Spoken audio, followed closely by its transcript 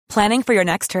Planning for your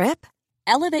next trip?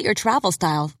 Elevate your travel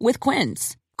style with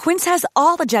Quince. Quince has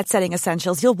all the jet-setting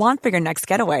essentials you'll want for your next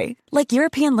getaway, like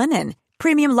European linen,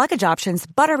 premium luggage options,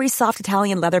 buttery soft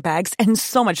Italian leather bags, and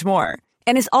so much more.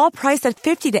 And is all priced at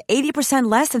 50 to 80%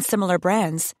 less than similar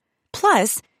brands.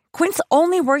 Plus, Quince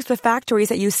only works with factories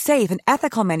that use safe and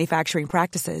ethical manufacturing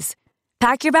practices.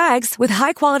 Pack your bags with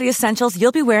high-quality essentials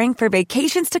you'll be wearing for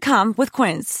vacations to come with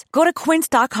Quince. Go to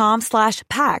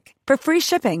quince.com/pack for free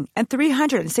shipping and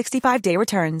 365-day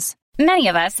returns. Many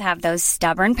of us have those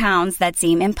stubborn pounds that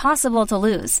seem impossible to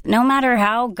lose, no matter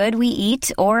how good we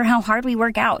eat or how hard we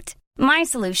work out. My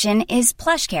solution is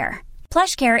PlushCare.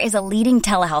 PlushCare is a leading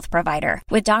telehealth provider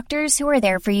with doctors who are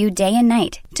there for you day and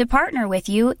night to partner with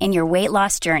you in your weight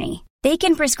loss journey. They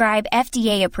can prescribe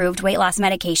FDA-approved weight loss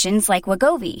medications like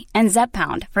Wegovy and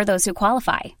Zepbound for those who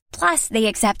qualify. Plus, they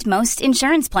accept most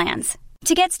insurance plans.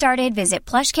 To get started, visit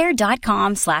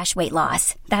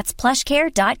plushcare.com/weightloss. That's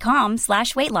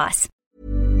plushcare.com/weightloss.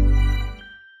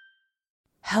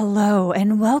 Hello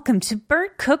and welcome to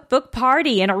Burnt Cookbook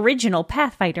Party, an original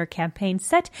Pathfinder campaign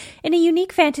set in a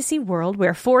unique fantasy world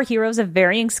where 4 heroes of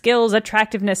varying skills,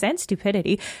 attractiveness, and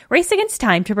stupidity race against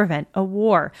time to prevent a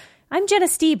war. I'm Jenna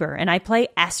Stieber, and I play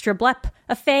Astra Blepp,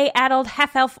 a fey-addled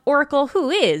half-elf oracle who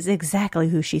is exactly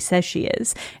who she says she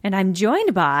is. And I'm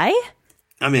joined by...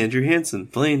 I'm Andrew Hansen,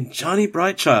 playing Johnny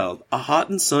Brightchild, a hot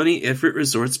and sunny Ifrit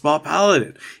Resort Spa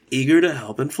paladin, eager to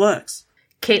help and flex.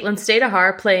 Caitlin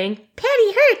Stadahar playing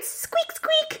Patty Hurts, squeak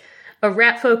squeak, a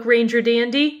ratfolk ranger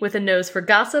dandy with a nose for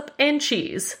gossip and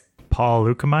cheese. Paul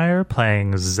Lukemeyer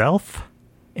playing Zelf,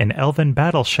 an elven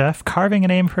battle chef carving a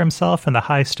name for himself in the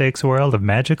high-stakes world of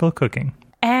magical cooking.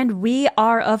 And we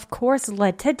are, of course,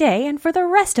 led today and for the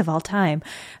rest of all time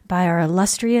by our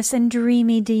illustrious and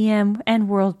dreamy DM and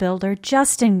world builder,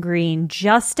 Justin Green.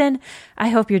 Justin, I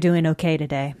hope you're doing okay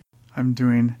today. I'm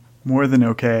doing more than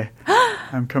okay.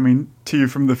 I'm coming to you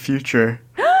from the future,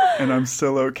 and I'm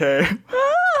still okay.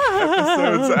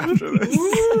 Episodes after this.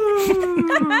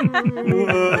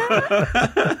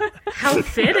 How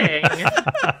fitting.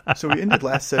 So we ended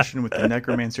last session with the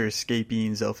necromancer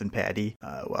escaping Zelf and Patty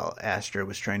while Astra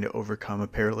was trying to overcome a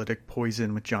paralytic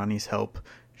poison with Johnny's help.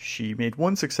 She made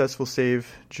one successful save.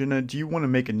 Jenna, do you want to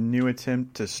make a new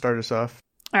attempt to start us off?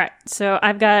 All right, so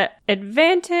I've got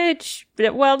advantage.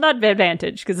 Well, not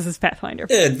advantage, because this is Pathfinder.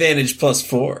 Yeah, advantage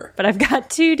 +4. But I've got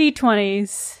 2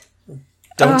 d20s.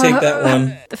 Don't take that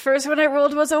one. The first one I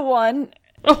rolled was a 1.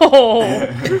 Oh,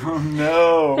 Oh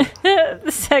no.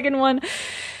 The second one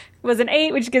was an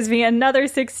 8, which gives me another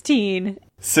 16.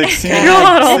 16.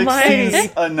 God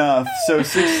 16's enough. So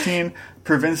 16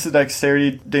 prevents the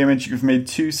dexterity damage. You've made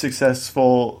 2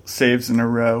 successful saves in a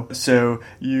row, so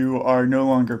you are no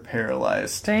longer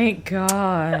paralyzed. thank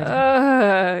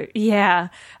God. Yeah.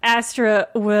 Astra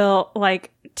will,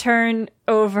 turn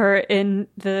over in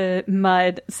the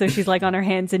mud, so she's, on her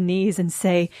hands and knees, and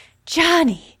say,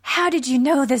 Johnny, how did you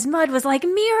know this mud was like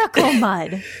miracle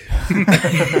mud?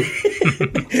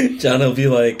 John will be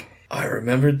like, I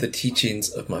remembered the teachings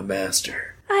of my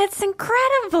master. It's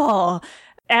incredible.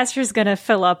 Astra's gonna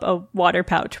fill up a water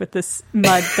pouch with this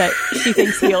mud that she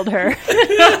thinks healed her.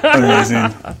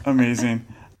 Amazing.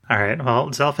 All right,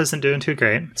 well, Zelf isn't doing too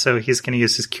great, so he's going to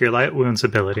use his Cure Light Wounds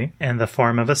ability in the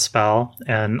form of a spell,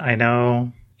 and I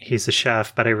know he's a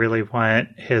chef, but I really want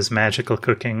his magical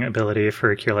cooking ability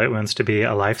for Cure Light Wounds to be a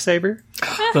lifesaver,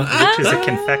 which is a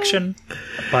confection,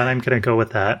 but I'm going to go with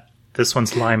that. This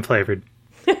one's lime-flavored.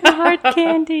 Hard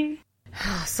candy.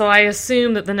 So I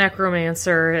assume that the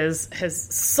necromancer has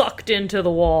sucked into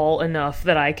the wall enough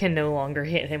that I can no longer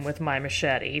hit him with my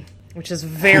machete, which is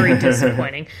very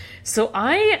disappointing. So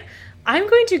I'm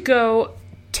going to go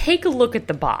take a look at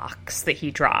the box that he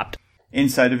dropped.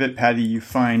 Inside of it, Patty, you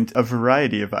find a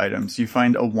variety of items. You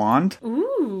find a wand.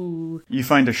 Ooh. You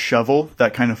find a shovel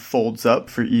that kind of folds up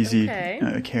for easy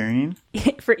carrying.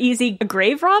 For easy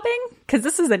grave robbing? Because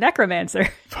this is a necromancer.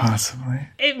 Possibly.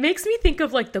 It makes me think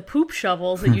of the poop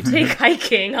shovels that you take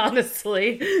hiking,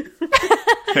 honestly.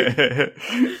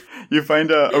 You find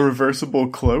a reversible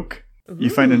cloak. Ooh. You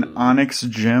find an onyx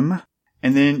gem.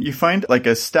 And then you find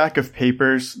a stack of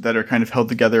papers that are kind of held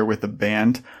together with a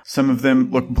band. Some of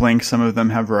them look blank, some of them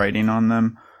have writing on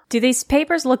them. Do these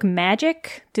papers look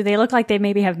magic? Do they look like they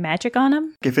maybe have magic on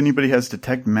them? If anybody has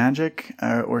detect magic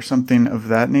or something of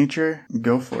that nature,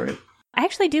 go for it. I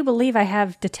actually do believe I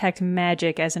have detect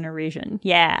magic as an Eurasian.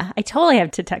 Yeah, I totally have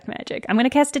detect magic. I'm going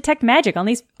to cast detect magic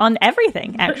on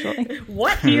everything, actually.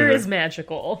 What here is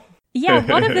magical? Yeah,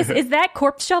 what of this? Is that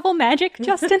corpse shovel magic,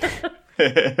 Justin?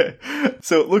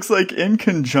 So it looks like in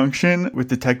conjunction with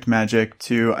Detect Magic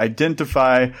to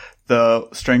identify the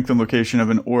strength and location of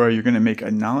an aura, you're going to make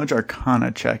a Knowledge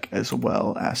Arcana check as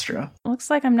well, Astra. Looks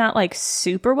like I'm not like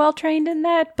super well trained in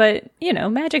that, but you know,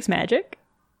 magic's magic,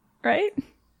 right?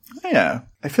 Yeah.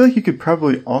 I feel like you could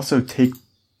probably also take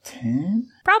 10?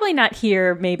 Probably not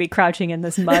here, maybe crouching in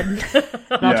this mud.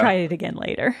 I'll try it again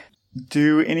later.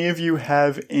 Do any of you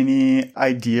have any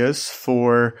ideas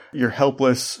for your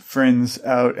helpless friends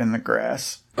out in the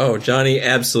grass? Oh, Johnny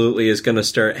absolutely is going to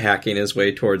start hacking his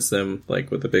way towards them,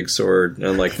 like with a big sword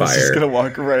and like fire. He's just going to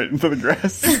walk right into the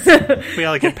grass. We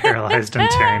all get paralyzed in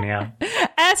Terrania.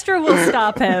 Astra will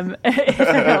stop him if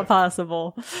at all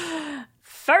possible.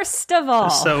 First of all.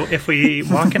 So if we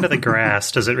walk into the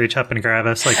grass, does it reach up and grab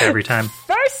us like every time?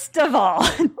 First of all,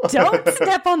 don't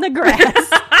step on the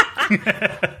grass.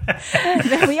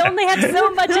 We only have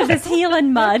so much of this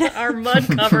healing mud. Our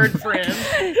mud-covered friend.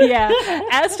 Yeah,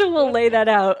 Astra will lay that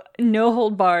out. No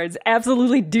hold bars.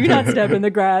 Absolutely do not step in the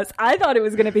grass. I thought it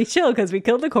was going to be chill because we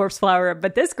killed the corpse flower,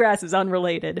 but this grass is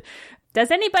unrelated. Does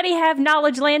anybody have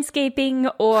knowledge landscaping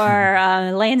or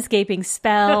landscaping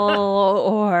spell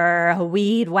or a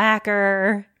weed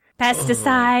whacker?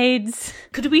 Pesticides?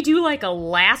 Could we do like a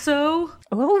lasso?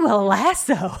 Oh, a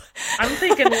lasso. I'm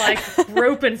thinking like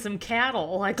roping some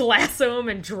cattle, like lasso them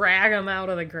and drag them out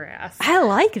of the grass. I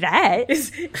like that.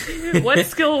 What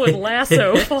skill would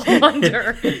lasso fall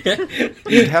under?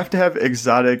 You'd have to have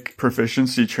exotic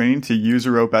proficiency training to use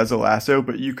a rope as a lasso,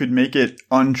 but you could make it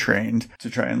untrained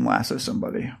to try and lasso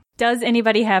somebody. Does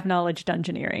anybody have knowledge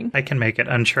dungeoneering? I can make it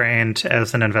untrained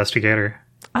as an investigator.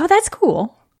 Oh, that's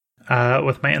cool.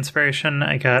 With my inspiration,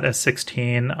 I got a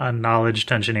 16 on knowledge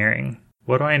dungeoneering.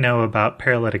 What do I know about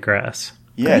paralytic grass?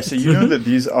 Yeah, so you know that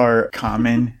these are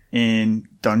common in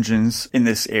dungeons in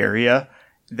this area,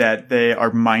 that they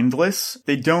are mindless.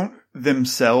 They don't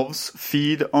themselves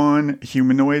feed on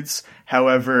humanoids.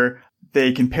 However,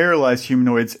 they can paralyze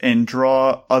humanoids and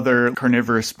draw other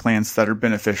carnivorous plants that are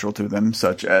beneficial to them,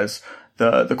 such as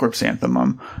the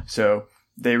Corpsanthemum. So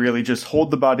they really just hold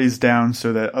the bodies down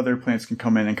so that other plants can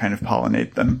come in and kind of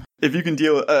pollinate them. If you can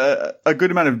deal a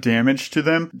good amount of damage to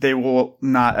them, they will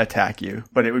not attack you.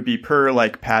 But it would be per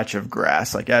like patch of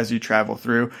grass. Like as you travel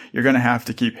through, you're going to have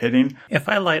to keep hitting. If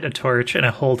I light a torch and I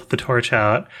hold the torch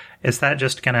out, is that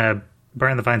just going to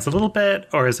burn the vines a little bit?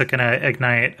 Or is it going to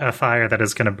ignite a fire that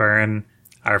is going to burn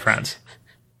our friends?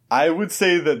 I would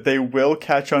say that they will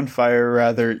catch on fire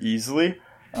rather easily.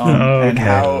 And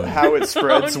how it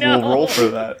spreads, we'll roll for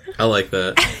that. I like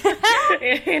that.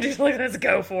 Andrew's like, let's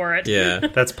go for it. Yeah.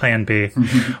 That's plan B.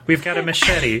 We've got a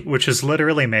machete, which is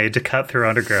literally made to cut through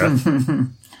undergrowth.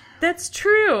 That's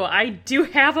true. I do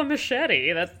have a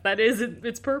machete. That is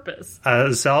its purpose.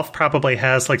 Zelf probably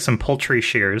has like some poultry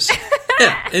shears.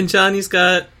 Yeah, and Johnny's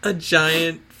got a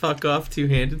giant fuck-off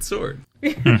two-handed sword.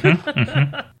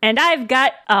 And I've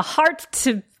got a heart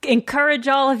to encourage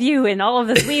all of you in all of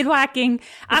this weed whacking.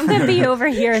 I'm going to be over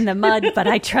here in the mud, but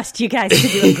I trust you guys to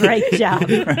do a great job.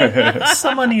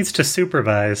 Someone needs to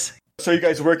supervise. So you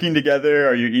guys working together?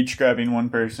 Are you each grabbing one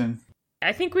person?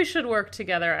 I think we should work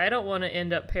together. I don't want to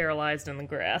end up paralyzed in the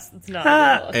grass. It's not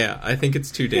realistic. Yeah, I think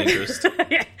it's too dangerous.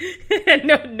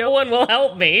 No one will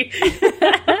help me.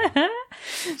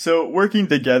 So working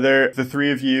together, the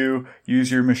three of you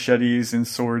use your machetes and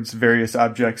swords, various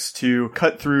objects to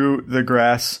cut through the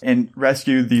grass and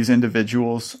rescue these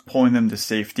individuals, pulling them to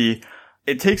safety.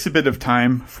 It takes a bit of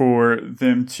time for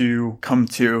them to come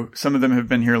to. Some of them have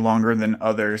been here longer than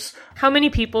others. How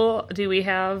many people do we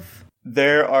have?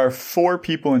 There are 4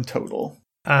 people in total.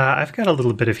 I've got a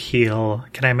little bit of heal.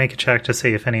 Can I make a check to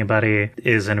see if anybody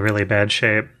is in really bad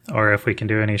shape or if we can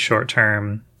do any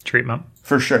short-term treatment?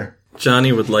 For sure.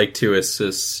 Johnny would like to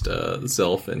assist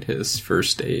Zelf in his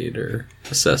first aid or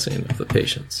assessing of the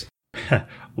patients.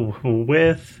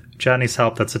 With Johnny's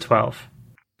help, that's a 12.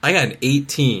 I got an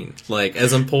 18. Like,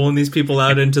 as I'm pulling these people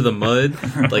out into the mud,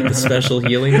 like the special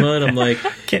healing mud, I'm like...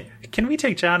 Can we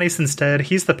take Johnny's instead?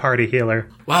 He's the party healer.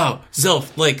 Wow,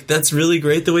 Zelf, like, that's really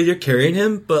great the way you're carrying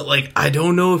him, but, like, I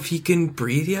don't know if he can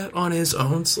breathe yet on his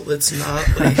own, so let's not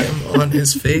lay him on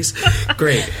his face.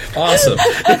 Great. Awesome.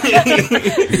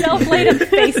 Zelf laid him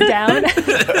face down.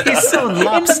 He's so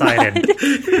lopsided.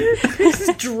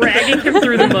 Just dragging him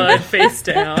through the mud face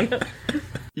down.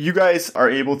 You guys are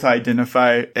able to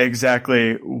identify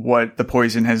exactly what the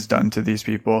poison has done to these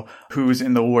people, who's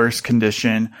in the worst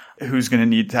condition, who's going to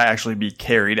need to actually be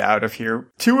carried out of here.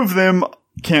 2 of them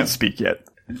can't speak yet.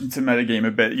 To metagame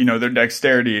a bit, you know, their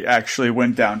dexterity actually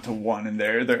went down to 1 and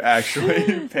they're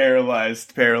actually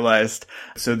paralyzed.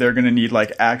 So they're going to need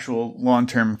like actual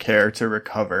long-term care to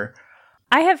recover.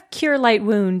 I have Cure Light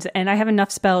Wounds, and I have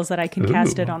enough spells that I can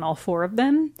cast it on all 4 of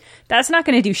them. That's not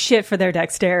going to do shit for their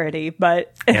dexterity,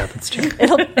 but Yeah, that's true.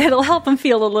 it'll help them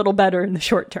feel a little better in the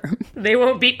short term. They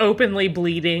won't be openly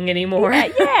bleeding anymore.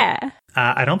 Yeah.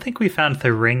 I don't think we found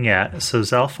the ring yet, so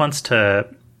Zelf wants to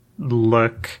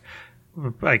look,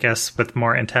 I guess, with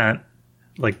more intent,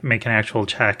 like make an actual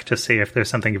check to see if there's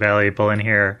something valuable in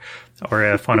here, or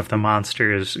if one of the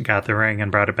monsters got the ring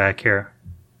and brought it back here.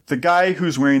 The guy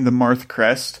who's wearing the Marth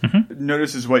crest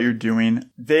notices what you're doing.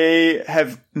 They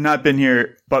have not been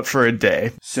here but for a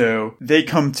day. So they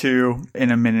come to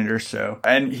in a minute or so.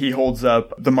 And he holds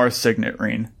up the Marth signet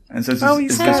ring and says,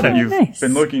 is this what you've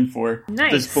been looking for?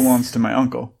 Nice. This belongs to my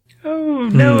uncle. Oh,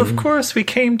 no, of course we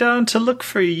came down to look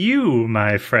for you,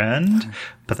 my friend.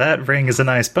 But that ring is a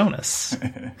nice bonus.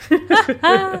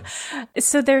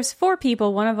 So there's 4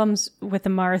 people. One of them's with the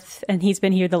Marth, and he's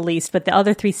been here the least, but the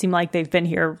other 3 seem like they've been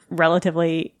here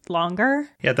relatively longer.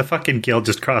 Yeah, the fucking guild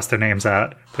just crossed their names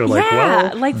out. They're like, Yeah,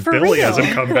 well, like, for Billy real. hasn't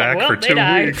come back Well, for they 2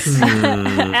 died. weeks.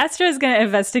 Astra's going to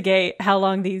investigate how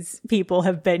long these people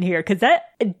have been here, because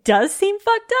that does seem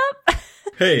fucked up.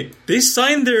 Hey, they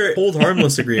signed their hold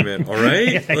harmless agreement, all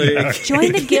right? Like,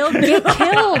 Join the guild, get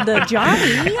killed,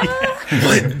 Johnny.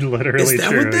 what? Literally Is that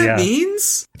true, what that yeah.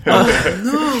 means? Oh,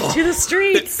 no. To the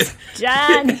streets.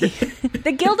 Johnny.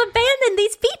 The guild abandoned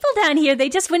these people down here. They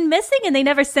just went missing and they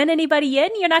never sent anybody in.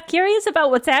 You're not curious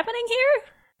about what's happening here?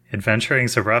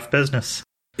 Adventuring's a rough business.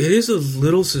 It is a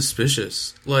little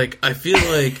suspicious. Like, I feel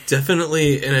like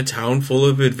definitely in a town full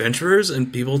of adventurers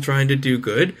and people trying to do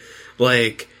good,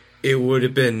 like, it would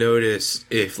have been noticed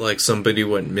if, like, somebody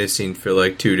went missing for,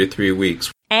 like, 2 to 3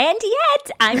 weeks. And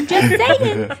yet, I'm just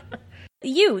saying.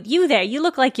 You there, you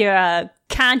look like you're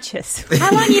conscious.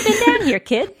 How long you been down here,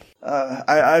 kid?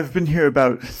 I've been here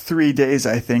about 3 days,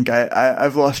 I think.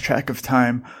 I've lost track of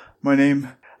time. My name,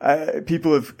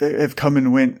 people have come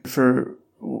and went for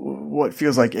what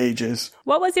feels like ages.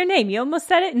 What was your name? You almost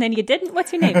said it and then you didn't.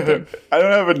 What's your name, kid? I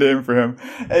don't have a name for him.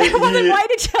 Well, then why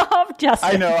did you off Justin?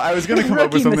 I know, I was going to come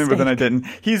up with Rookie something, but then I didn't.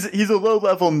 He's a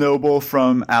low-level noble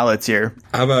from Alatir.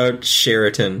 How about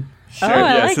Sheraton?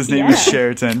 Yes, his name is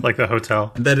Sheraton. Like the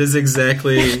hotel. That is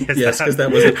exactly, yes, because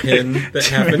that was a pin that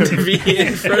happened to be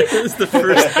in front of us the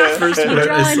first one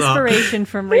Draw I saw. inspiration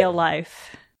from real life.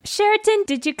 Sheraton,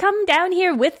 did you come down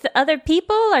here with other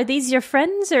people? Are these your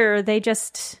friends, or are they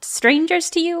just strangers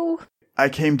to you? I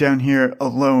came down here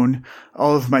alone.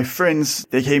 All of my friends,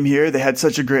 they came here. They had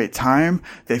such a great time.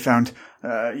 They found,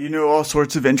 all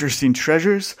sorts of interesting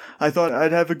treasures. I thought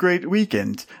I'd have a great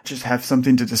weekend. Just have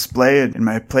something to display in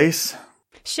my place.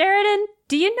 Sheridan,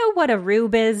 do you know what a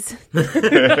rube is?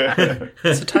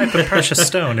 It's a type of precious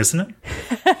stone, isn't it?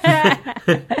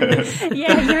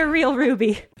 Yeah, you're a real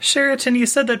ruby. Sheraton, you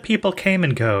said that people came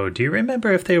and go. Do you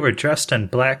remember if they were dressed in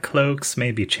black cloaks,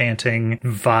 maybe chanting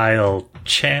vile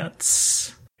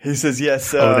chants? He says,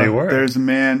 yes, they were. There's a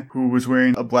man who was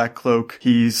wearing a black cloak.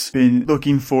 He's been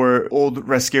looking for old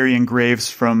Raskarian graves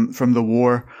from the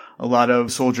war. A lot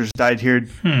of soldiers died here.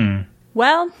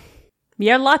 Well,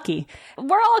 you're lucky.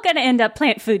 We're all going to end up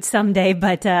plant food someday,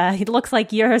 but it looks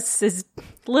like yours is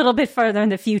a little bit further in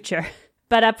the future.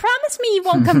 But promise me you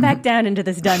won't come back down into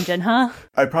this dungeon, huh?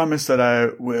 I promise that I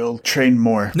will train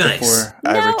more before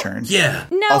I return. Yeah.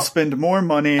 No. I'll spend more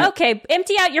money. Okay,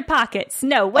 empty out your pockets.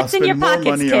 No, what's in your I'll spend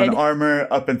more pockets, money kid? on armor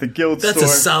up at the guild That's store. a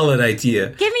solid idea.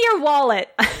 Give me your wallet.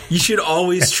 You should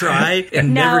always try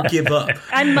and No. never give up.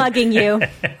 I'm mugging you.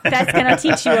 That's going to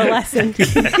teach you a lesson.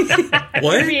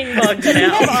 What? You're being mugged Do you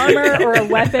have now. armor or a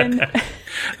weapon?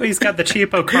 Oh, he's got the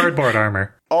cheapo cardboard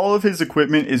armor. All of his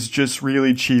equipment is just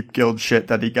really cheap guild shit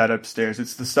that he got upstairs.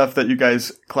 It's the stuff that you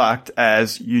guys clocked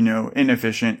as,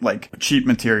 inefficient, like cheap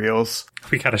materials.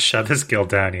 We gotta shove his guild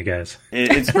down, you guys.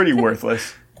 It's pretty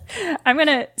worthless. I'm going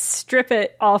to strip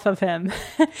it off of him.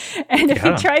 And if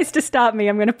Yeah. he tries to stop me,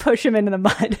 I'm going to push him into the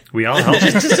mud. We all help.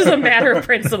 Just as a matter of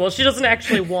principle. She doesn't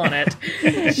actually want it.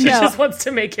 She No. just wants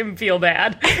to make him feel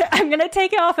bad. I'm going to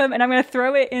take it off him and I'm going to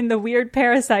throw it in the weird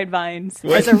parasite vines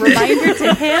as a reminder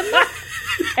to him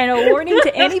and a warning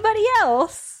to anybody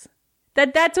else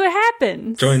that that's what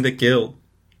happens. Join the guild.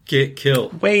 Get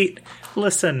killed. Wait,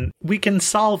 listen, we can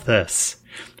solve this.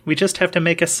 We just have to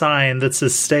make a sign that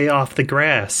says stay off the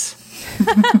grass.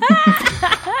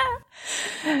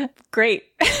 Great.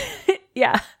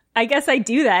 Yeah, I guess I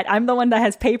do that. I'm the one that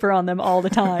has paper on them all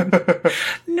the time.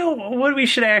 No, what we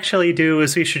should actually do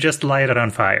is we should just light it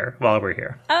on fire while we're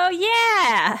here. Oh,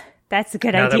 yeah. That's a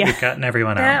good Now idea. that we've gotten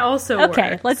everyone That out. also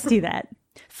Okay, works. let's do that.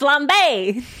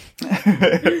 flambe.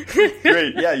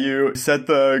 Great. Yeah, you set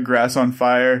the grass on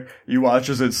fire. You watch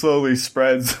as it slowly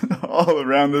spreads all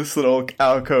around this little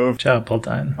alcove. Job well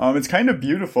done. It's kind of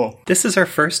beautiful. This is our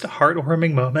first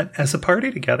heartwarming moment as a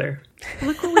party together.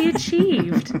 Look what we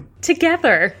achieved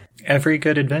together. Every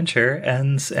good adventure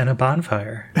ends in a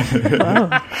bonfire.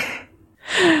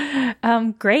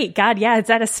 Great. God, yeah, is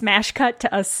that a smash cut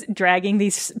to us dragging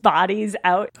these bodies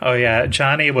out? Oh yeah,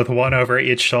 Johnny with one over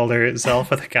each shoulder, Zelf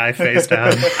with a guy face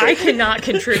down. I cannot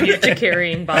contribute to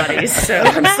carrying bodies, so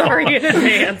I'm sorry in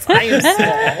advance. I am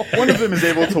small. One of them is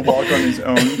able to walk on his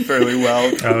own fairly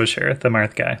well. Oh sure, the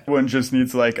Marth guy. One just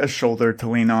needs like a shoulder to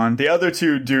lean on. The other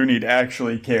two do need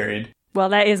actually carried. Well,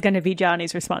 that is going to be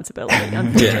Johnny's responsibility,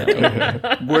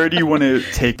 unfortunately. Where do you want to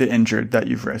take the injured that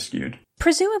you've rescued?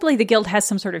 Presumably the guild has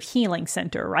some sort of healing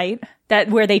center, right? That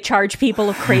where they charge people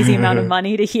a crazy amount of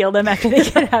money to heal them after they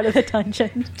get out of the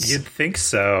dungeon. You'd think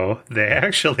so. They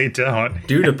actually don't.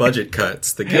 Due to budget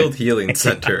cuts, the Guild Healing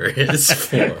Center is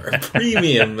for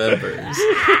premium members.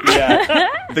 Yeah.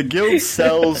 The guild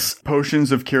sells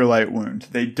potions of Cure Light Wound.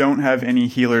 They don't have any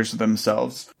healers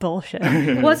themselves.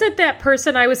 Bullshit. Wasn't that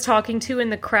person I was talking to in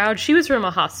the crowd? She was from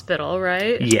a hospital,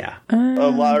 right? Yeah. A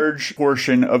large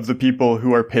portion of the people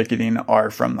who are picketing are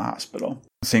from the hospital.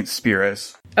 St.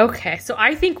 Spirus. Okay, so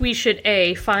I think we should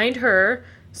find her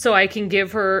so I can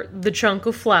give her the chunk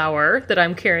of flour that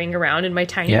I'm carrying around in my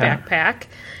tiny backpack.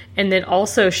 And then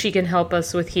also she can help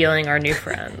us with healing our new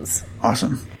friends.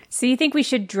 Awesome. So you think we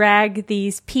should drag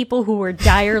these people who were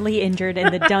direly injured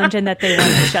in the dungeon that they want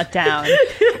to shut down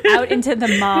out into the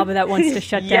mob that wants to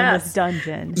shut down this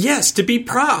dungeon? Yes, to be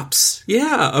props.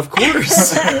 Yeah, of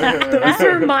course. Those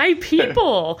are my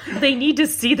people. They need to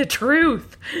see the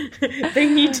truth. They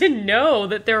need to know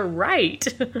that they're right.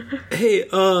 Hey,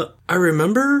 I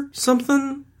remember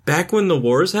something. Back when the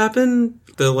wars happened,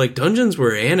 the, dungeons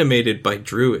were animated by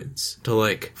druids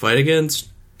to, fight against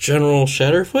General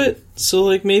Shatterfoot.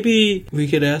 So, maybe we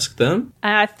could ask them?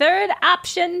 A third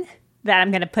option that I'm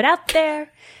going to put out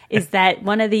there is that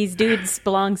one of these dudes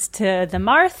belongs to the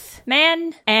Marth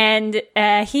man, and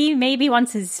he maybe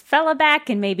wants his fella back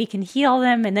and maybe can heal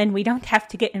them, and then we don't have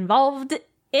to get involved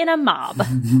in a mob.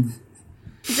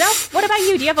 Zelf, what about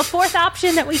you? Do you have a fourth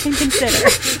option that we can consider?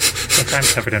 Look, I'm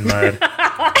covered in mud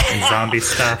and zombie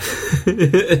stuff.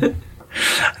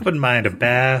 I wouldn't mind a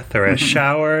bath or a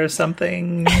shower or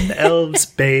something. Elves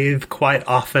bathe quite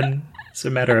often. It's a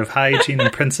matter of hygiene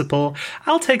and principle.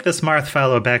 I'll take this Marth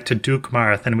fellow back to Duke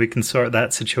Marth and we can sort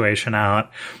that situation out.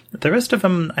 The rest of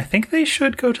them, I think they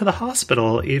should go to the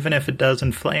hospital, even if it does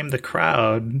inflame the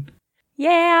crowd.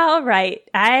 Yeah, all right.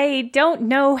 I don't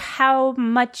know how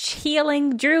much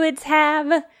healing druids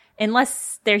have,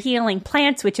 unless they're healing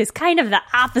plants, which is kind of the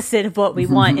opposite of what we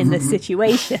want in this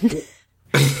situation.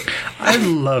 I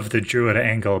love the druid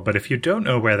angle, but if you don't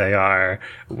know where they are,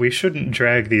 we shouldn't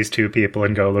drag these two people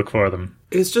and go look for them.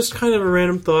 It's just kind of a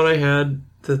random thought I had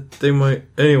that they might...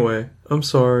 Anyway, I'm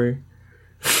sorry.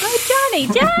 Oh,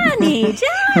 Johnny!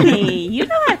 You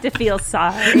don't have to feel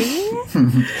sorry.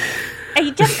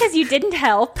 Just because you didn't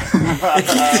help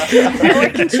or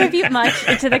contribute much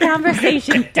to the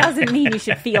conversation doesn't mean you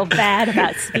should feel bad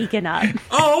about speaking up.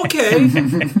 Oh, okay.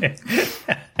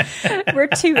 We're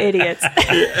two idiots.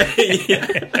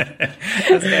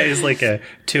 This guy is like a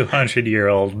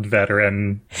 200-year-old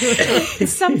veteran.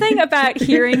 Something about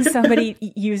hearing somebody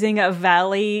using a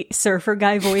Valley surfer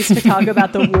guy voice to talk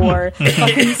about the war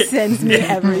fucking sends me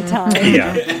every time.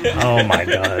 Yeah. Oh my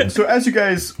god. So as you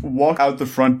guys walk out the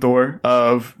front door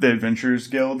of the Adventurers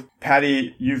Guild,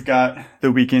 Patty, you've got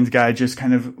the weekend guy just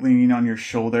kind of leaning on your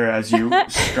shoulder as you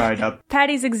stride up.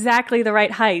 Patty's exactly the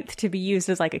right height to be used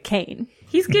as like a cane.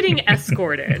 He's getting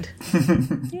escorted.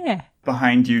 Yeah.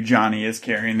 Behind you, Johnny is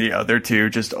carrying the other two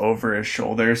just over his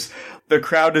shoulders. The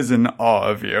crowd is in awe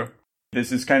of you.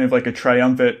 This is kind of like a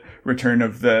triumphant return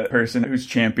of the person who's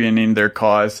championing their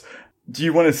cause. Do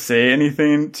you want to say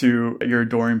anything to your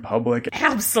adoring public?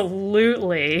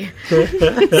 Absolutely. So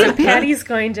Patty's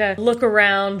going to look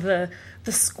around the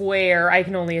square. I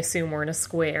can only assume we're in a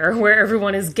square where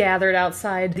everyone is gathered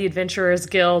outside the Adventurers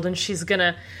Guild, and she's going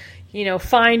to,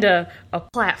 find a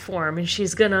platform, and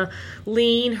she's going to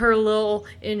lean her little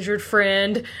injured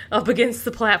friend up against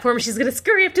the platform. She's going to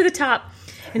scurry up to the top,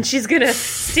 and she's going to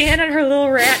stand on her little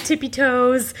rat tippy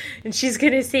toes, and she's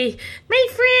going to say, "My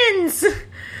friends,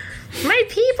 my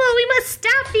people, we must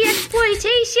stop the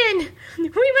exploitation.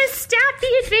 We must stop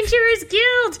the Adventurers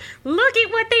Guild. Look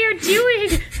at what they are doing.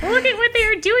 Look at what they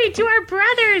are doing to our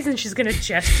brothers." And she's going to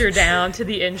gesture down to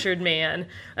the injured man,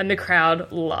 and the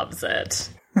crowd loves it.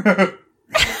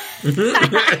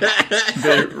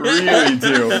 They really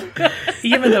do.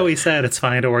 Even though he said it's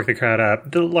fine to work the crowd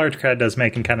up, the large crowd does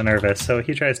make him kind of nervous, so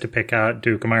he tries to pick out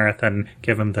Duke Marth and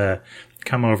give him the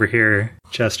come over here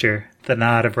gesture, the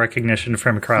nod of recognition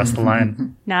from across the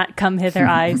line. Not come hither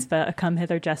eyes, but a come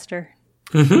hither gesture.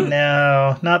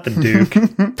 No, not the Duke.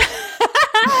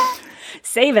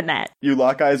 Saving that. You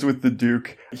lock eyes with the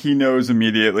Duke. He knows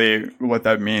immediately what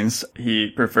that means. He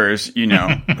prefers,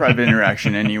 private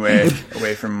interaction anyway,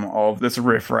 away from all of this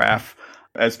riffraff.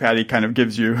 As Patty kind of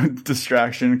gives you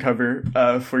distraction cover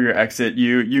for your exit,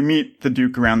 you meet the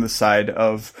Duke around the side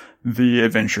of the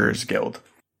Adventurers Guild.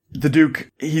 The Duke,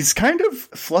 he's kind of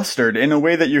flustered in a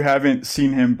way that you haven't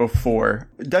seen him before.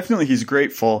 Definitely he's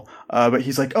grateful, but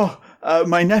he's like,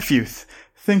 my nephew.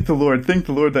 Thank the Lord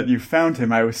that you found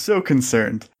him. I was so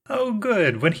concerned. Oh,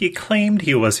 good. When he claimed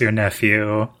he was your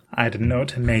nephew, I didn't know what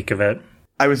to make of it.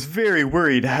 I was very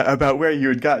worried about where you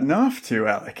had gotten off to,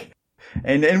 Alec.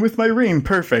 And with my ring,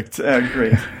 perfect.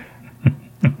 Great.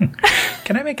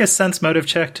 Can I make a sense motive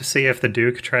check to see if the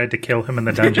Duke tried to kill him in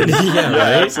the dungeon? Yeah,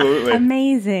 right? Absolutely.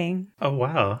 Amazing. Oh,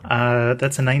 wow.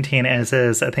 That's a 19 as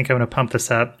is. I think I'm going to pump this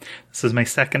up. This is my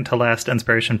second to last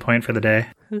inspiration point for the day.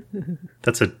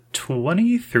 That's a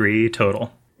 23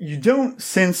 total. You don't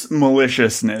sense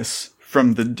maliciousness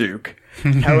from the Duke.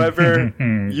 However,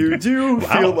 you do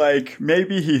feel like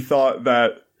maybe he thought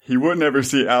that he would never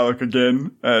see Alec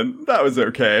again, and that was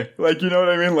okay. Like, you know what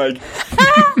I mean? Like,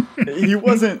 he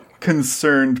wasn't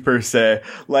concerned per se.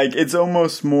 Like, it's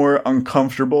almost more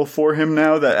uncomfortable for him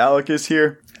now that Alec is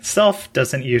here. Self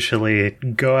doesn't usually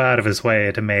go out of his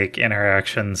way to make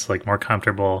interactions, like, more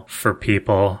comfortable for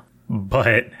people,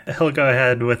 but he'll go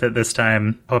ahead with it this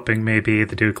time, hoping maybe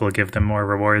the Duke will give them more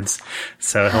rewards.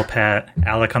 So he'll pat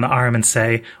Alec on the arm and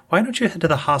say, why don't you head to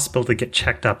the hospital to get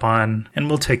checked up on, and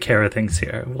we'll take care of things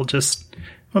here.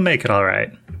 We'll make it all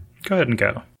right. Go ahead and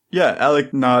go. Yeah,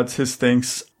 Alec nods his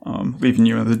thanks, leaving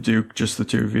you and the Duke, just the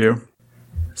two of you.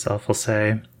 Self will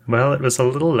say, well, it was a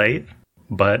little late,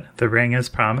 but the ring is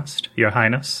promised, Your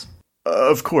Highness.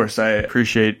 Of course, I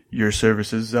appreciate your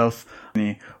services, Zelf.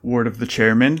 The ward of the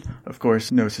chairman, of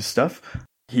course, knows his stuff.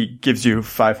 He gives you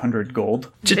 500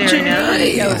 gold. Very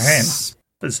nice. All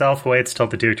right. Zelf waits till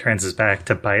the Duke turns his back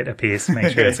to bite a piece,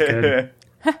 make sure it's good.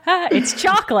 It's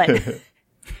chocolate.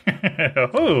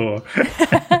 Oh,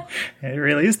 it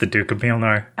really is the Duke of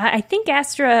Mjolnir. I think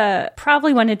Astra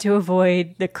probably wanted to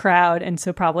avoid the crowd and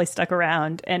so probably stuck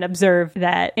around and observed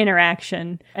that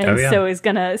interaction. And so is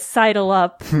going to sidle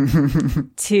up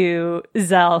to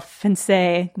Zelf and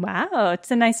say, wow,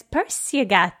 it's a nice purse you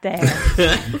got there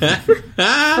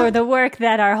for the work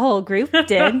that our whole group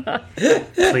did.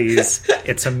 Please,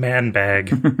 it's a man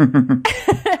bag.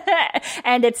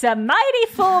 And it's a mighty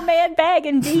full man bag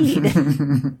indeed.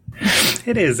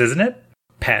 It is, isn't it?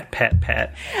 Pat, pat,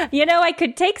 pat. I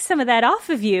could take some of that off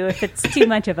of you if it's too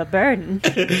much of a burden.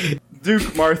 Duke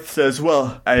Marth says,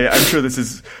 well, I'm sure this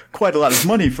is quite a lot of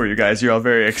money for you guys. You're all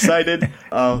very excited.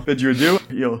 I'll bid you adieu.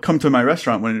 You'll come to my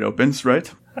restaurant when it opens,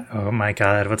 right? Oh my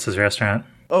god, what's his restaurant?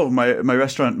 Oh, my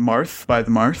restaurant, Marth by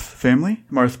the Marth family.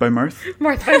 Marth by Marth.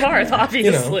 Marth by Marth,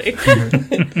 obviously.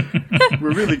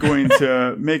 We're really going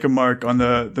to make a mark on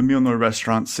the Mjolnir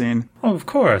restaurant scene. Oh, of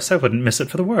course. I wouldn't miss it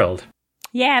for the world.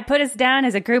 Yeah, put us down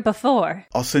as a group of 4.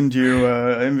 I'll send you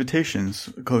invitations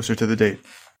closer to the date.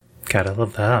 Gotta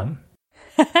love that.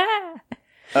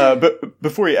 But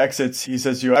before he exits, he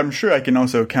says to you, I'm sure I can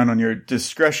also count on your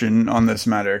discretion on this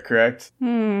matter, correct?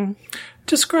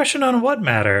 Discretion on what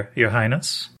matter, Your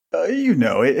Highness?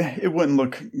 It wouldn't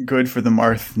look good for the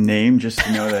Marth name, just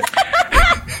to know that.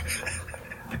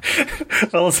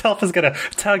 Well, Zelf is going to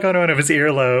tug on one of his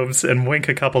earlobes and wink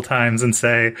a couple times and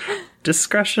say,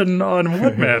 discretion on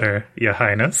what matter, Your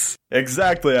Highness?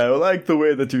 Exactly. I like the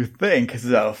way that you think,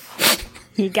 Zelf.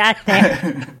 You got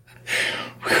that.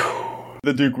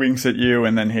 The Duke winks at you,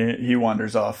 and then he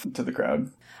wanders off to the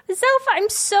crowd. Zelf, I'm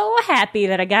so happy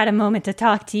that I got a moment to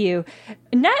talk to you.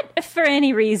 Not for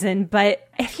any reason, but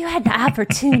if you had the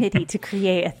opportunity to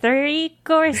create a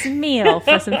 30-course meal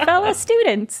for some fellow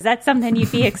students, is that something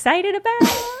you'd be excited about?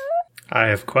 I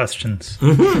have questions.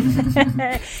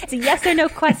 It's a yes or no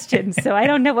question, so I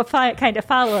don't know what kind of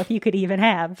follow-up you could even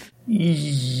have. Yes.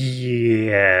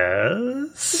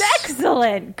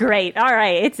 Excellent. Great. All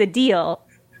right. It's a deal.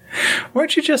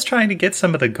 Weren't you just trying to get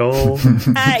some of the gold?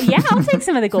 Yeah, I'll take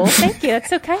some of the gold. Thank you. That's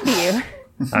so kind of you.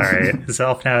 All right.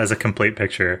 Zelf now has a complete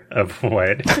picture of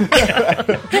what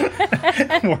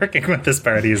working with this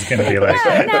party is going to be like.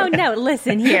 No.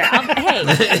 Listen here.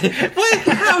 Hey. What?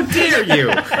 How dare you?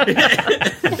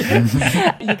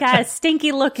 You got a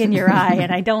stinky look in your eye,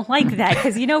 and I don't like that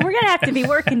because, we're going to have to be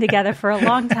working together for a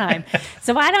long time.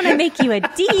 So why don't I make you a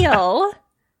deal?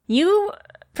 You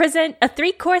present a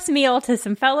 3-course meal to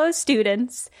some fellow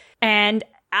students, and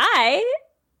I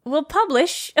will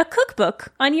publish a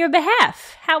cookbook on your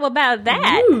behalf. How about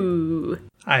that? Ooh.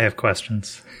 I have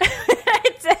questions.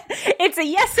 It's a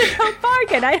yes or no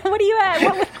bargain. What do you have?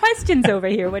 What questions over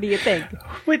here? What do you think?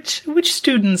 Which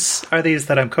students are these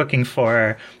that I'm cooking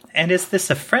for? And is this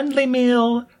a friendly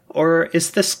meal or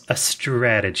is this a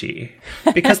strategy?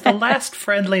 Because the last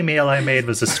friendly meal I made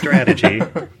was a strategy.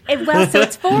 So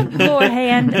it's for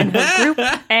Glorhand and her group,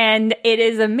 and it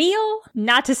is a meal,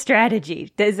 not a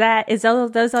strategy. Is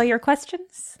those all your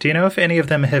questions? Do you know if any of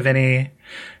them have any,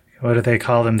 what do they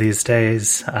call them these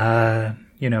days?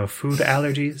 Food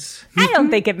allergies? I don't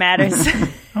think it matters.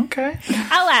 Okay.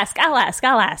 I'll ask.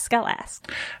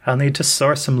 I'll need to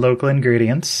source some local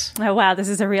ingredients. Oh, wow, this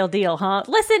is a real deal, huh?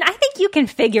 Listen, I think you can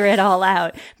figure it all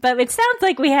out, but it sounds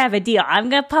like we have a deal. I'm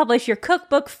going to publish your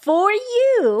cookbook for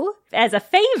you as a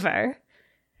favor,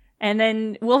 and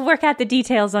then we'll work out the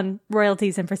details on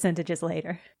royalties and percentages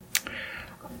later.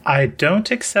 I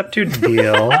don't accept your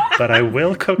deal, but I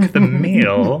will cook the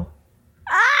meal.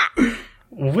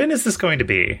 When is this going to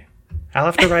be? I'll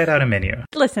have to write out a menu.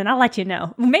 Listen, I'll let you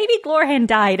know. Maybe Glorhand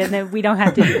died and then we don't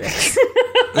have to do this.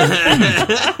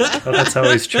 Well, that's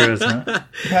always true, isn't it?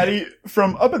 Patty,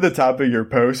 from up at the top of your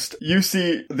post, you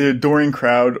see the adoring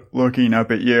crowd looking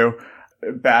up at you,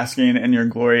 basking in your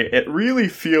glory. It really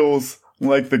feels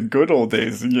like the good old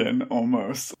days again,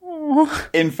 almost. Aww.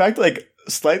 In fact,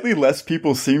 slightly less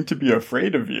people seem to be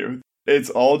afraid of you.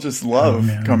 It's all just love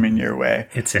coming your way.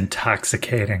 It's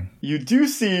intoxicating. You do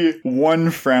see one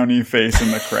frowny face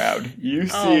in the crowd. You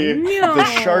see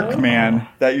the shark man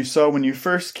that you saw when you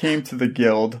first came to the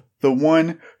guild. The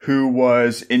one who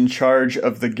was in charge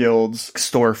of the guild's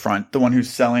storefront. The one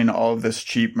who's selling all of this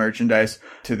cheap merchandise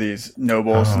to these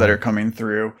nobles that are coming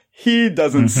through. He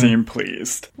doesn't seem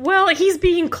pleased. Well, he's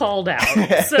being called out,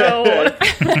 so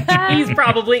he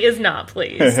probably is not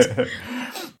pleased.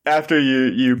 After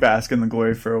you bask in the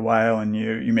glory for a while and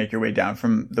you make your way down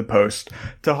from the post,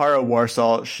 Tahara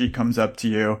Warsall, she comes up to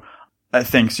you,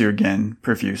 thanks you again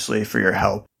profusely for your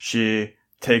help. She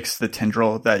takes the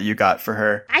tendril that you got for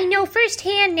her. I know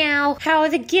firsthand now how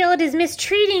the guild is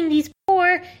mistreating these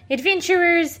poor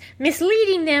adventurers,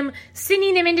 misleading them,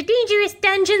 sending them into dangerous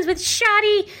dungeons with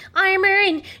shoddy armor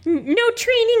and no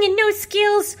training and no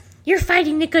skills. You're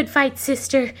fighting the good fight,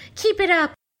 sister. Keep it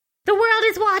up. The world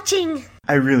is watching.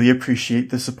 I really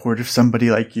appreciate the support of somebody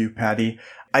like you, Patty.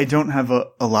 I don't have a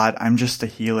lot. I'm just a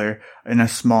healer in a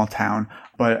small town,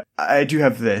 but I do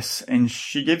have this. And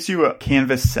she gives you a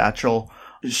canvas satchel.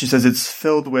 She says it's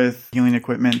filled with healing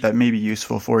equipment that may be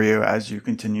useful for you as you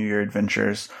continue your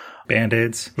adventures.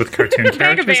 Band-Aids with cartoon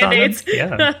characters on them.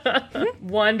 Yeah.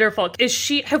 Wonderful.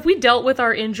 Have we dealt with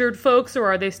our injured folks,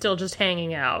 or are they still just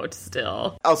hanging out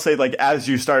still? I'll say, as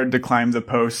you started to climb the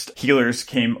post, healers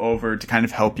came over to kind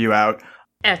of help you out.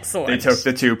 Excellent. They took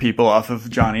the 2 people off of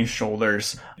Johnny's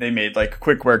shoulders. They made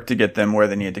quick work to get them where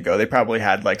they needed to go. They probably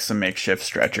had some makeshift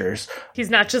stretchers.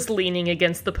 He's not just leaning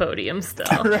against the podium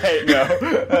still. Right,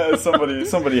 no.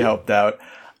 Somebody helped out.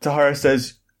 Tahara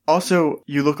says, also,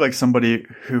 you look like somebody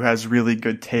who has really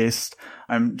good taste.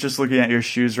 I'm just looking at your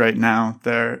shoes right now.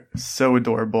 They're so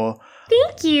adorable.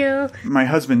 Thank you. My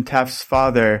husband, Taft's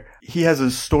father, he has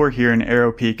a store here in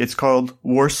Arrow Peak. It's called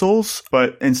Warsoul's,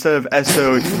 but instead of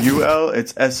S-O-U-L,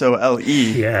 it's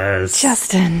S-O-L-E. Yes.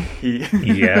 Justin.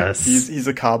 Yes. He's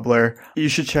a cobbler. You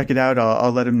should check it out.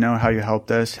 I'll let him know how you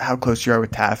helped us, how close you are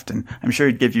with Taft, and I'm sure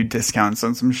he'd give you discounts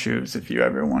on some shoes if you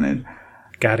ever wanted.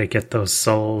 Gotta get those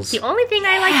souls. The only thing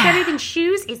I like better than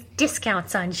shoes is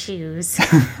discounts on shoes.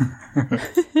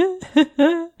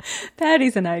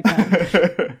 Patty's an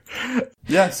icon.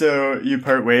 Yeah, so you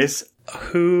part ways.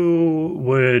 Who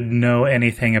would know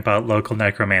anything about local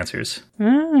necromancers?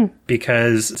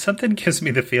 Because something gives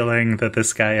me the feeling that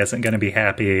this guy isn't going to be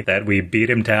happy that we beat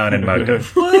him down and mugged him.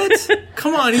 What?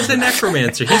 Come on, he's a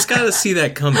necromancer. He's got to see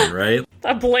that coming, right?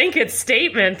 A blanket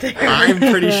statement there. I'm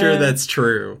pretty sure that's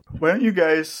true. Why don't you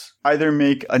guys either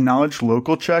make a knowledge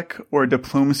local check or a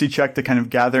diplomacy check to kind of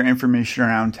gather information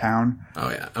around town? Oh,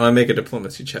 yeah. I'm going to make a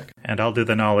diplomacy check. And I'll do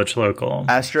the knowledge local.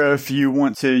 Astra, if you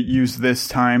want to use this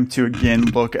time to again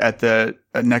look at the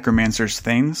necromancer's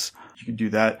things, you can do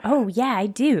that. Oh, yeah, I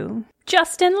do.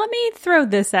 Justin, let me throw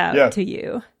this out to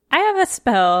you. I have a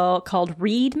spell called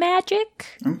Read Magic.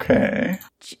 Okay.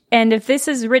 And if this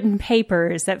is written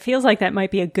papers, that feels like that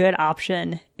might be a good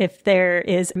option if there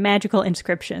is magical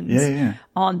inscriptions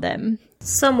on them.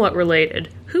 Somewhat related.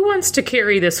 Who wants to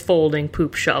carry this folding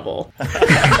poop shovel?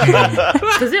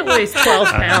 Because it weighs 12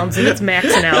 pounds and it's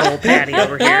maxing out old Patty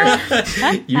over here.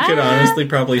 You could honestly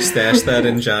probably stash that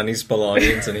in Johnny's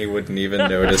belongings and he wouldn't even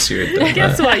notice you had done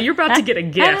Guess that. what? You're about to get a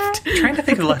gift. I'm trying to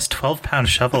think of the last 12-pound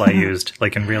shovel I used,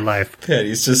 like in real life.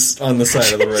 Patty's just on the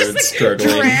side of the road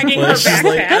struggling. Dragging her Like, she's backpack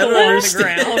like, I don't along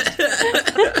understand.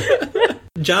 the ground.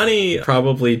 Johnny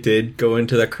probably did go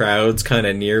into the crowds kind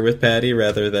of near with Patty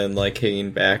rather than like hanging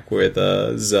back with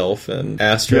Zelf and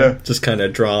Astra. Yeah. Just kind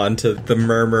of drawn to the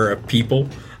murmur of people.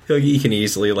 He can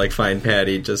easily like find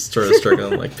Patty just sort of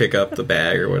struggling like pick up the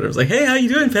bag or whatever. It's like, hey, how you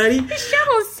doing, Patty? The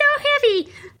shovel's so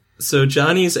heavy. So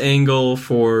Johnny's angle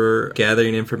for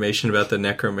gathering information about the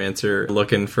necromancer,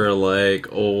 looking for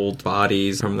like old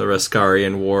bodies from the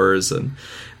Rascarian Wars and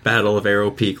Battle of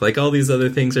Arrow Peak, like all these other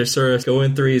things are sort of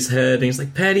going through his head, and he's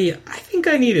like, Patty, I think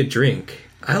I need a drink.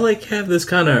 I like have this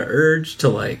kind of urge to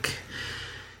like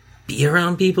be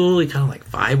around people, you kind of like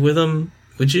vibe with them.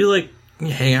 Would you like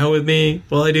hang out with me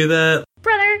while I do that?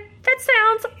 Brother, that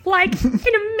sounds like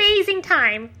an amazing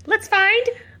time. Let's find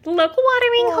the local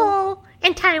watering hole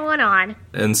and tie one on.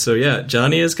 And so, yeah,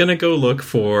 Johnny is going to go look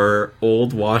for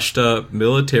old, washed-up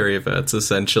military vets,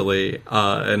 essentially,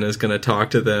 and is going to talk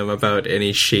to them about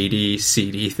any shady,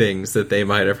 seedy things that they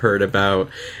might have heard about,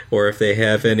 or if they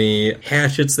have any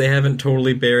hatchets they haven't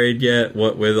totally buried yet,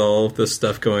 what with all of this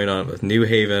stuff going on with New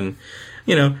Haven.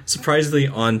 You know, surprisingly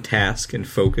on task and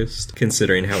focused,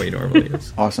 considering how he normally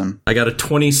is. Awesome. I got a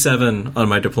 27 on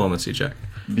my diplomacy check.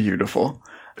 Beautiful.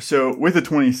 So with a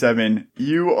 27,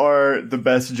 you are the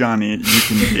best Johnny you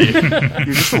can be.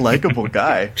 You're just a likable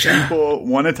guy. People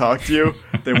want to talk to you.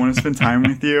 They want to spend time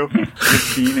with you.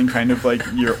 Just being in kind of like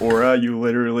your aura, you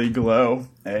literally glow.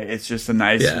 It's just a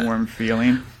nice, warm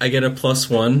feeling. I get a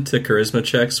 +1 to charisma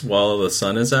checks while the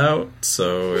sun is out,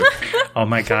 so... Oh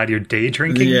my god, you're day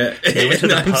drinking? Yeah. You went to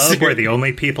the pub where the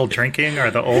only people drinking are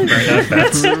the old burned out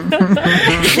vets?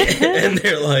 And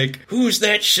they're like, who's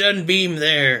that sunbeam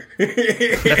there?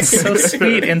 That's so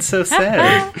sweet and so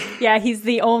sad. Yeah, he's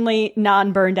the only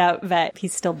non-burned out vet.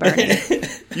 He's still burning.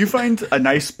 You find a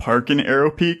nice park in Arrow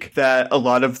Peak that a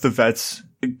lot of the vets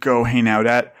go hang out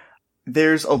at.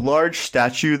 There's a large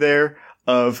statue there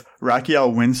of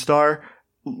Rakiel Windstar,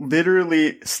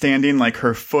 literally standing like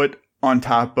her foot on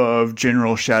top of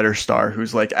General Shatterstar,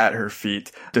 who's like at her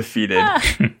feet, defeated.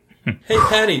 Hey,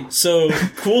 Patty, so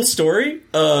cool story.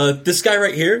 This guy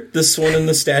right here, this one in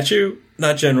the statue,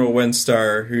 not General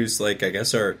Windstar, who's like, I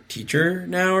guess our teacher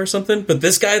now or something, but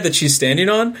this guy that she's standing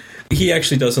on, he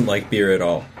actually doesn't like beer at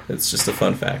all. It's just a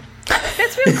fun fact.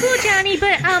 That's real cool, Johnny,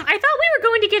 but I thought we were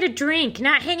going to get a drink,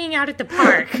 not hanging out at the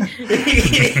park.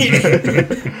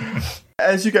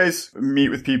 As you guys meet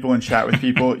with people and chat with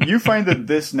people, you find that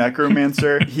this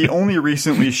necromancer, he only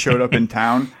recently showed up in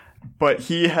town, but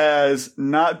he has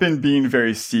not been being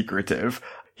very secretive.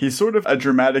 He's sort of a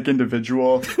dramatic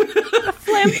individual.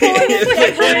 Flamboyant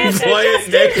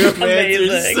necromancer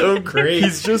is so great.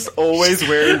 He's just always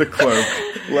wearing the cloak.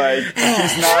 Like,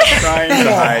 he's not trying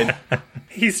to hide.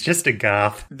 He's just a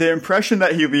goth. The impression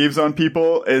that he leaves on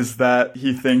people is that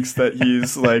he thinks that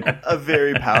he's like a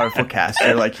very powerful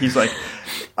caster. Like, he's like,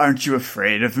 aren't you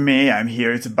afraid of me? I'm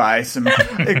here to buy some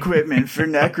equipment for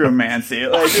necromancy.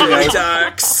 Like, you know,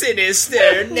 dark,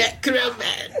 sinister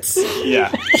necromancy. Yeah.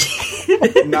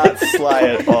 Not sly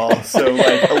at all. So,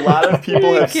 like, a lot of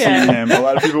people have seen him. A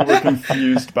lot of people were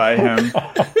confused by him.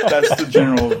 That's the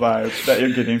general vibe that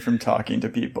you're getting from talking to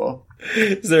people.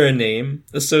 Is there a name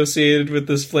associated with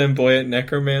this flamboyant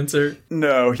necromancer?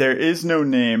 No, there is no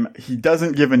name. He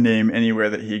doesn't give a name anywhere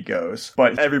that he goes.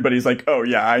 But everybody's like, oh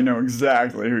yeah, I know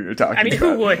exactly who you're talking about.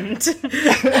 Who wouldn't?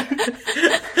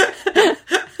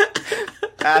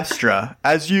 Astra,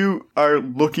 as you are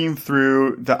looking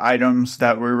through the items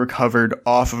that were recovered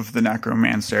off of the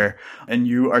necromancer, and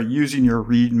you are using your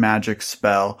read magic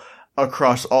spell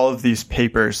across all of these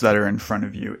papers that are in front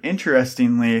of you.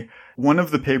 Interestingly, one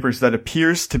of the papers that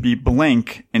appears to be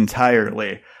blank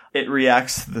entirely, it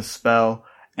reacts to the spell,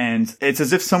 and it's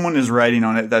as if someone is writing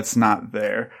on it that's not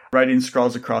there. Writing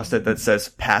scrawls across it that says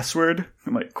password,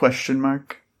 like question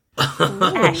mark.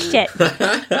 Ah, shit.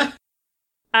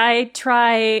 I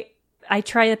try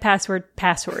the password.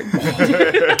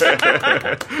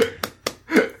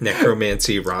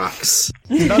 Necromancy rocks.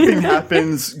 Nothing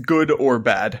happens, good or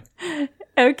bad.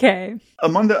 Okay.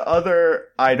 Among the other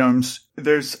items,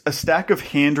 there's a stack of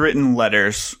handwritten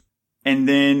letters And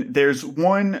then there's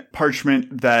one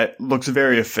parchment that looks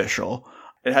very official.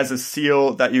 It has a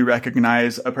seal that you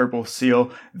recognize, a purple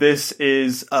seal. This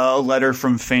is a letter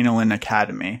from Phenolin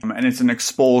Academy, and it's an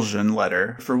expulsion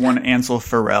letter for one Ansel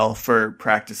Farrell for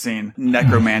practicing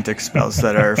necromantic spells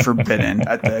that are forbidden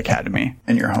at the academy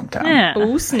in your hometown. Yeah.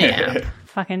 Oh, snap.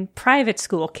 Fucking private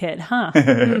school kid, huh?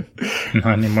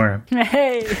 Not anymore.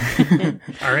 Hey.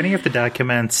 Are any of the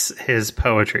documents his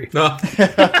poetry? No.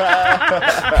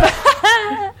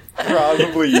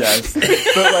 Probably yes.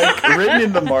 But like written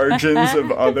in the margins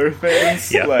of other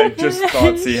things, like just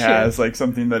thoughts he has, like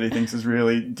something that he thinks is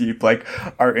really deep, like,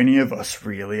 are any of us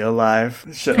really alive?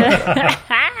 Shit like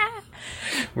that.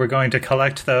 We're going to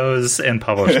collect those and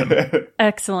publish them.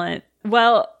 Excellent.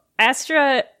 Well,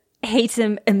 Astra hates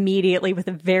him immediately with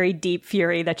a very deep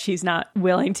fury that she's not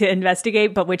willing to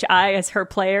investigate, but which I, as her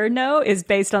player, know is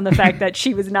based on the fact that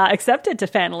she was not accepted to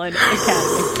Phenolin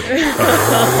Academy. For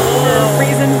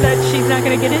reasons that she's not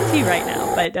going to get into right now.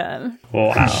 But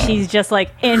she's just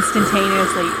like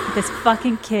instantaneously, this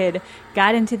fucking kid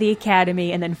got into the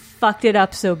academy and then fucked it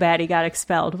up so bad he got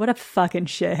expelled. What a fucking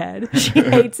shithead. She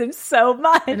hates him so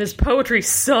much. And his poetry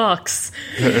sucks.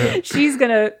 She's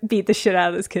gonna beat the shit out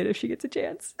of this kid if she gets a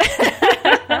chance.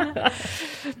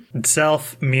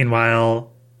 Zelf,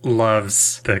 meanwhile,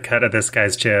 loves the cut of this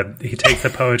guy's jib. He takes the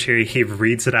poetry, he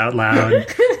reads it out loud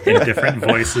in different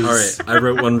voices. All right, I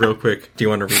wrote one real quick. Do you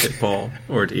want to read it, Paul?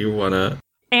 Or do you want to...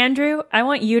 Andrew, I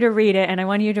want you to read it, and I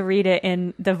want you to read it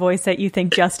in the voice that you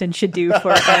think Justin should do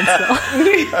for Ansel.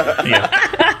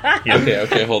 Yeah.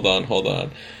 Okay, hold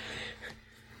on.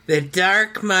 The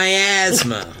dark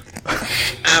miasma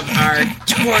of our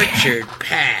tortured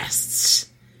pasts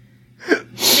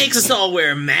makes us all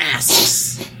wear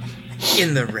masks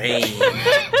in the rain. That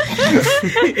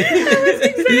was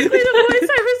exactly the voice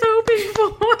I was hoping for.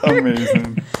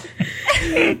 Amazing.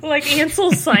 Like,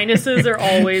 Ansel's sinuses are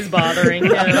always bothering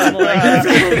him. Like,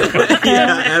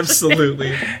 Yeah,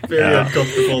 absolutely. Very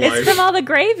uncomfortable life. It's from all the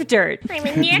grave dirt. I'm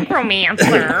a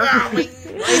necromancer. All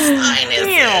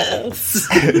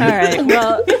right,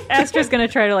 well, Astra's going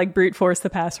to try to, like, brute force the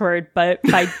password, but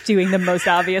by doing the most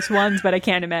obvious ones, but I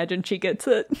can't imagine she gets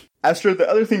it. Astra, the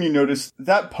other thing you noticed,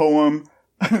 that poem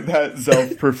that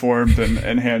Zelf performed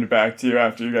and handed back to you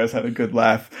after you guys had a good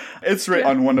laugh, it's written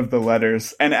on one of the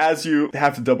letters. And as you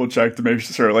have to double check to make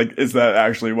sure, like, is that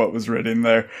actually what was written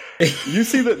there? You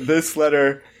see that this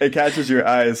letter, it catches your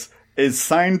eyes, is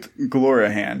signed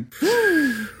Glorahan.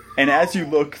 And as you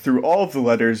look through all of the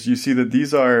letters, you see that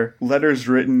these are letters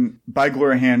written by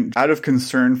Glorahan out of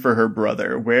concern for her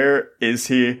brother. Where is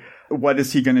he? What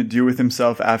is he going to do with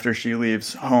himself after she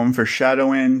leaves home for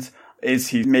Shadowwind? Is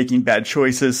he making bad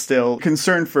choices still?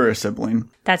 Concern for a sibling.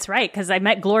 That's right, because I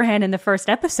met Glorhan in the first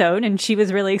episode, and she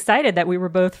was really excited that we were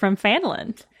both from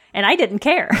Phenolin. And I didn't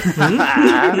care.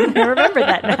 I remember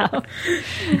that now.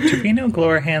 Do we know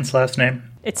Glorhan's last name?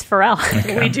 It's Farrell.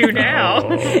 Okay. we do now.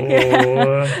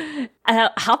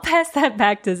 I'll pass that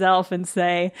back to Zelf and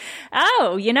say,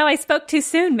 oh, I spoke too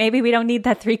soon. Maybe we don't need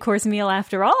that 3-course meal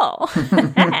after all.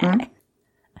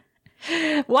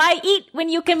 Why eat when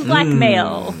you can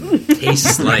blackmail?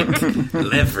 Tastes like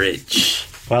leverage.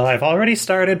 Well, I've already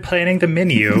started planning the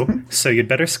menu, so you'd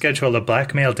better schedule a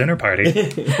blackmail dinner party.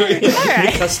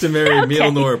 The customary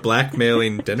Mjolnir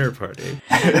blackmailing dinner party.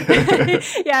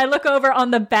 Yeah, I look over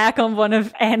on the back on one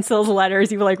of Ansel's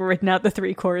letters. You've, like, written out the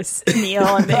 3-course meal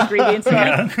and the ingredients.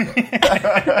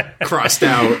 Like, Crossed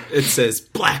out, it says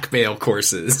blackmail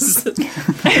courses.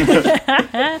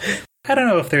 I don't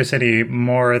know if there's any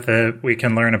more that we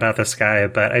can learn about this guy,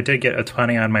 but I did get a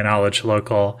 20 on my knowledge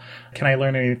local. Can I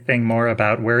learn anything more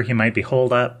about where he might be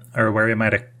holed up, or where he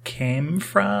might have came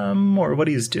from, or what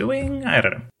he's doing? I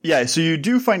don't know. Yeah, so you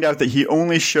do find out that he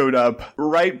only showed up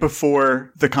right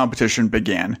before the competition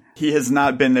began. He has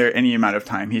not been there any amount of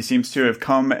time. He seems to have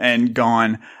come and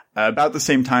gone about the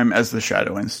same time as the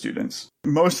Shadowwind students.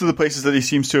 Most of the places that he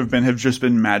seems to have been have just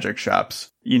been magic shops.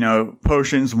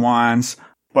 Potions, wands.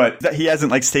 But he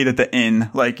hasn't, like, stayed at the inn.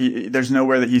 Like, there's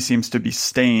nowhere that he seems to be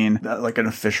staying, like an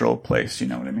official place, you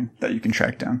know what I mean, that you can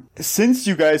track down. Since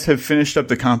you guys have finished up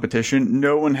the competition,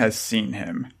 no one has seen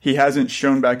him. He hasn't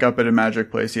shown back up at a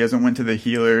magic place. He hasn't went to the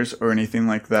healers or anything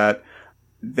like that.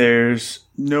 There's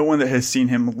no one that has seen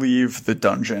him leave the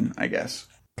dungeon, I guess.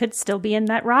 could still be in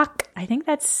that rock. I think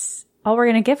that's all we're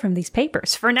going to get from these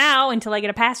papers for now until I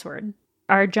get a password.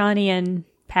 Are Johnny and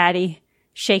Patty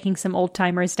shaking some old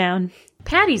timers down?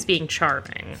 Patty's being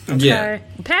charming. Yeah.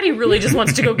 Patty really just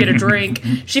wants to go get a drink.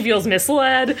 She feels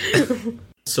misled.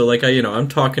 So, like, I'm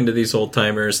talking to these old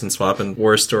timers and swapping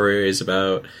war stories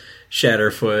about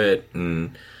Shatterfoot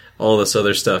and all this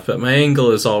other stuff, but my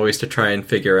angle is always to try and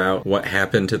figure out what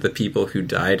happened to the people who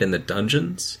died in the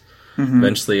dungeons.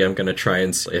 Eventually I'm going to try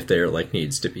and see if there like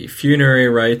needs to be funerary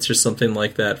rites or something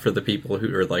like that for the people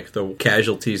who are like the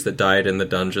casualties that died in the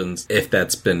dungeons, if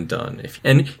that's been done.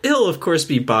 And he'll of course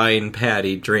be buying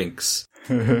Patty drinks.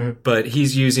 But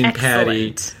he's using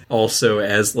Patty also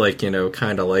as like, you know,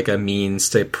 kind of like a means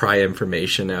to pry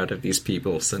information out of these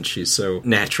people since she's so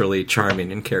naturally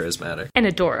charming and charismatic. And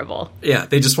adorable. Yeah,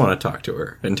 they just want to talk to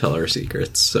her and tell her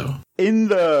secrets, so. In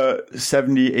the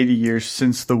 70, 80 years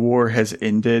since the war has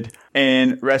ended,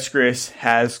 and Rescuers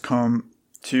has come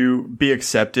to be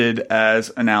accepted as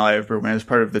an ally of Berwyn, as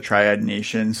part of the Triad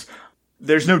Nations,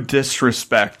 there's no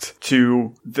disrespect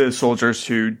to the soldiers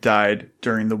who died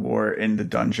during the war in the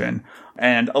dungeon.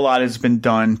 And a lot has been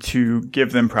done to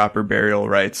give them proper burial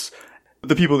rites.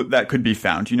 The people that could be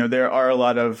found, you know, there are a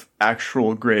lot of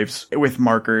actual graves with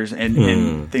markers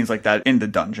and things like that in the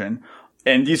dungeon.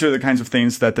 And these are the kinds of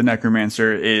things that the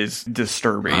necromancer is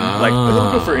disturbing. Like, but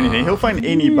he'll go for anything. He'll find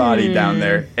any body down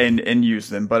there and use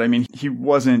them. But I mean, he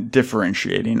wasn't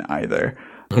differentiating either.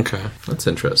 Okay, that's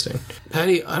interesting.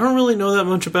 Patty, I don't really know that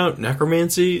much about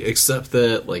necromancy, except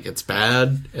that, like, it's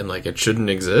bad and, like, it shouldn't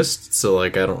exist. So,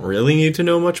 like, I don't really need to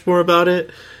know much more about it.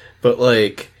 But,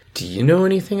 like, do you know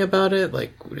anything about it?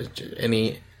 Like,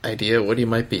 any idea what he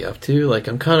might be up to? Like,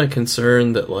 I'm kind of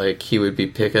concerned that, like, he would be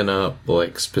picking up,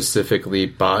 like, specifically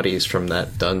bodies from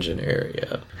that dungeon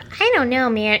area. I don't know,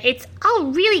 man. It's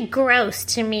all really gross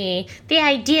to me. The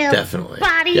idea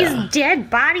of dead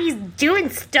bodies doing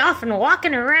stuff and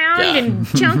walking around and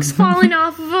chunks falling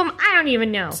off of them. I don't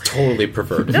even know. It's totally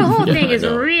perverted. The whole thing is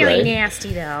really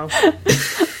nasty, though.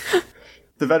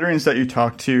 The veterans that you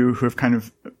talk to who have kind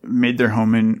of made their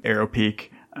home in Arrow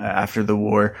Peak after the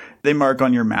war, they mark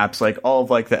on your maps like all of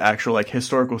like the actual like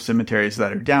historical cemeteries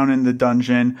that are down in the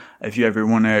dungeon. If you ever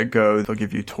want to go, they'll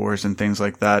give you tours and things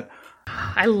like that.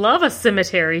 I love a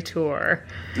cemetery tour.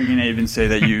 We can even say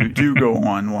that you do go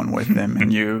on one with them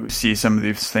and you see some of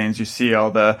these things. You see all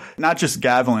the, not just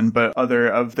Gavilan, but other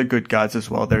of the good gods as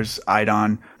well. There's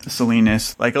Idon,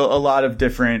 Selinus, like a lot of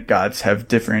different gods have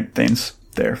different things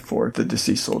there for the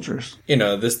deceased soldiers. You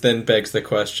know, this then begs the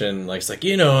question, like, it's like,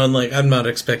 you know, and like, I'm not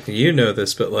expecting you to know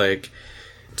this, but like,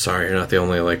 sorry, you're not the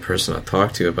only like person I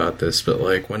talk to about this, but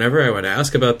like, whenever I would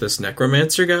ask about this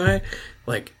necromancer guy,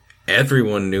 like,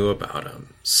 everyone knew about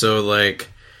him. So, like,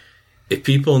 if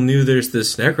people knew there's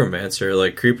this necromancer,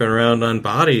 like, creeping around on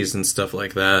bodies and stuff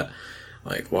like that,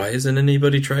 like, why isn't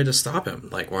anybody trying to stop him?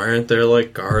 Like, why aren't there,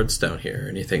 like, guards down here or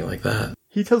anything like that?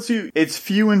 He tells you it's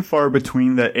few and far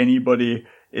between that anybody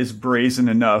is brazen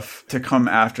enough to come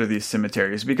after these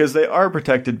cemeteries because they are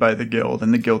protected by the guild,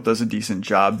 and the guild does a decent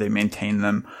job. They maintain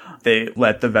them. They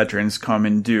let the veterans come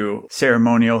and do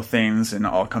ceremonial things and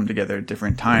all come together at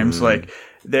different times. Like,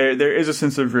 there is a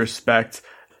sense of respect.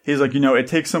 He's like, you know, it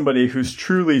takes somebody who's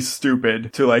truly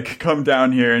stupid to, like, come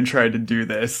down here and try to do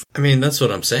this. I mean, that's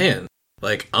what I'm saying.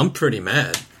 Like, I'm pretty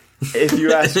mad. If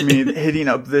you ask me, hitting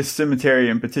up this cemetery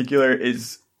in particular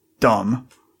is dumb.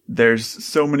 There's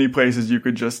so many places you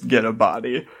could just get a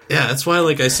body. Yeah, that's why,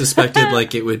 like, I suspected,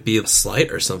 like, it would be a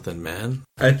slight or something, man.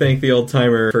 I thank the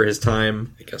old-timer for his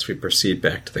time. I guess we proceed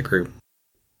back to the group.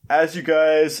 As you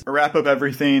guys wrap up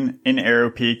everything in Arrow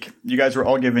Peak, you guys were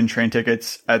all given train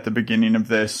tickets at the beginning of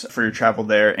this for your travel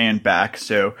there and back.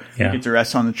 So you get to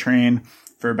rest on the train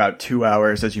for about 2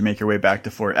 hours as you make your way back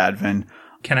to Fort Advin.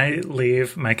 Can I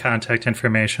leave my contact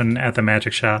information at the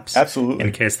magic shops? Absolutely.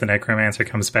 In case the necromancer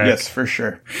comes back? Yes, for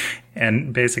sure.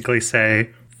 And basically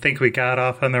say, think we got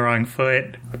off on the wrong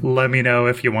foot. Let me know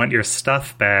if you want your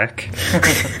stuff back.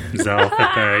 Zelf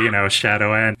at the, you know,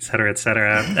 Shadow End, et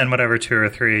cetera, and whatever 2 or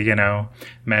 3, you know,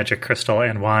 magic crystal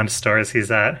and wand stores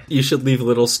he's at. You should leave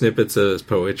little snippets of his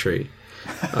poetry.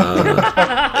 How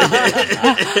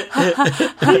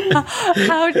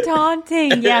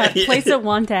daunting. Yeah, place a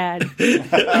want ad in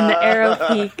the Arrow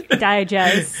Peak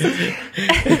Digest.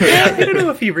 I don't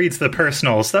know if he reads the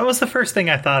personals. That was the first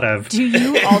thing I thought of. Do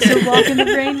you also walk in the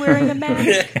rain wearing a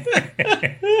mask?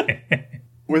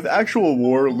 With actual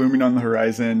war looming on the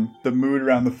horizon, the mood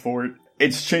around the fort,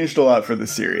 it's changed a lot for the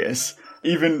serious.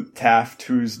 Even Taft,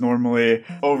 who's normally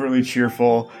overly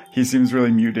cheerful, he seems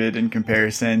really muted in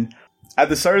comparison. At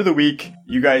the start of the week,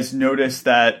 you guys noticed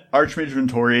that Archmage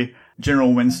Ventori,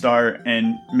 General Windstar,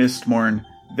 and Mistmorn,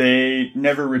 they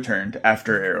never returned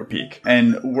after Arrow Peak.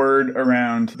 And word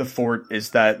around the fort is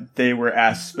that they were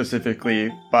asked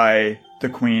specifically by the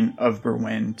Queen of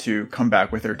Berwyn to come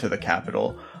back with her to the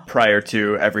capital. prior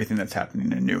to everything that's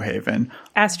happening in New Haven.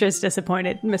 Astra's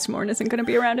disappointed Miss Morn isn't going to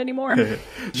be around anymore.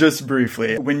 Just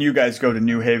briefly, when you guys go to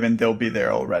New Haven, they'll be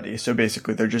there already. So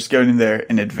basically, they're just getting there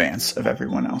in advance of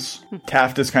everyone else.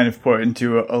 Taft is kind of put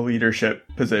into a leadership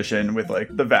position with like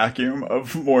the vacuum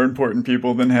of more important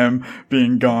people than him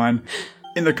being gone.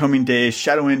 In the coming days,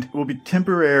 Shadowwind will be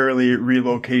temporarily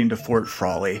relocating to Fort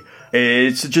Frawley.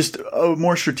 It's just a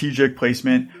more strategic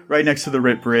placement right next to the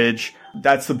Rit Bridge.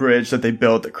 That's the bridge that they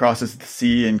built that crosses the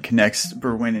sea and connects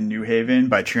Berwyn and New Haven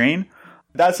by train.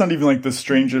 That's not even like the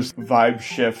strangest vibe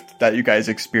shift that you guys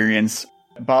experience.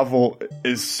 Bavel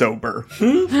is sober.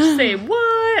 Say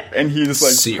what? And he's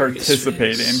like Serious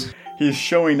participating. face. He's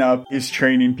showing up, he's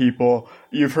training people.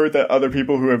 You've heard that other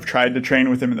people who have tried to train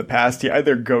with him in the past, he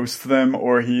either ghosts them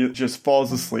or he just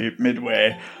falls asleep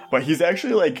midway. But he's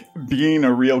actually like being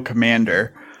a real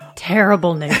commander.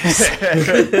 Terrible news.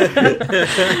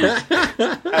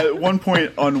 At one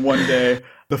point on one day,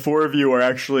 the four of you are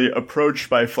actually approached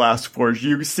by Flask Forge.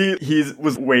 You see he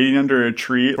was waiting under a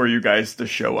tree for you guys to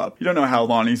show up. You don't know how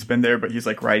long he's been there, but he's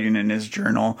like writing in his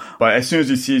journal. But as soon as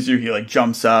he sees you, he like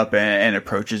jumps up and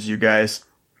approaches you guys.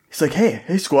 He's like,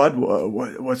 hey squad,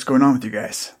 what's going on with you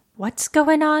guys? What's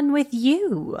going on with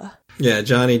you? Yeah,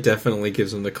 Johnny definitely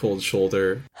gives him the cold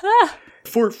shoulder.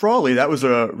 Fort Frawley, that was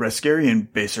a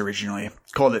Rescarian base originally.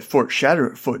 Called it Fort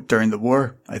Shadowfoot during the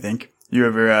war, I think. You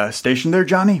ever stationed there,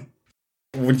 Johnny?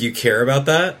 Would you care about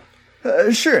that?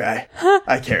 Sure,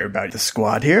 I care about the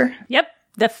squad here. Yep,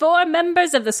 the 4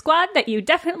 members of the squad that you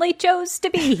definitely chose to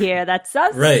be here. That's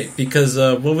us. Right, because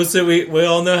what was it we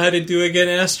all know how to do again,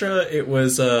 Astra? It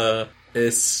was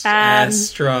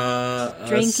Astra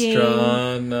drinking,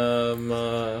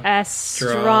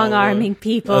 strong-arming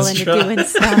people into Astra. doing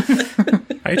stuff.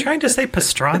 Are you trying to say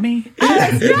pastrami?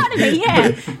 Astronomy,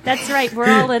 yeah. That's right,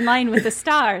 we're all in line with the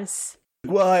stars.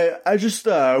 Well, I just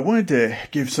wanted to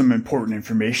give some important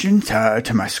information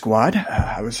to my squad.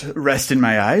 I was resting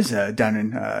my eyes down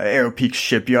in Arrow Peak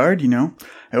shipyard, you know.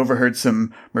 I overheard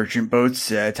some merchant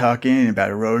boats talking about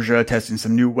Erosia, testing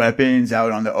some new weapons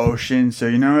out on the ocean. So,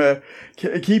 you know,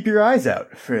 keep your eyes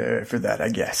out for that, I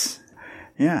guess.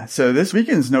 Yeah, so this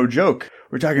weekend's no joke.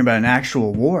 We're talking about an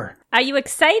actual war. Are you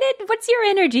excited? What's your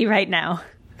energy right now?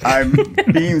 I'm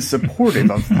being supportive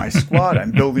of my squad.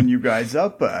 I'm building you guys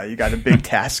up. You got a big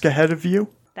task ahead of you.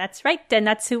 That's right, and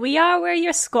that's who we are. We're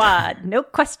your squad. No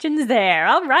questions there.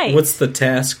 All right. What's the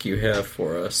task you have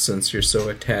for us, since you're so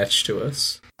attached to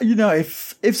us? You know,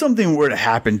 if something were to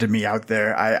happen to me out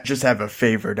there, I just have a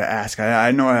favor to ask.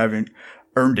 I know I haven't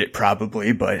earned it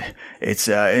probably, but it's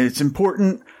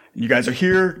important. You guys are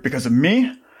here because of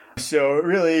me. So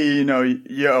really, you know,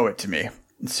 you owe it to me.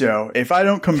 So if I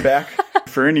don't come back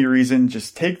for any reason,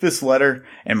 just take this letter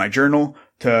and my journal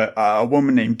to a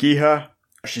woman named Giha.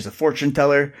 She's a fortune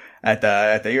teller at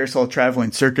the Earsall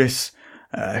Traveling Circus.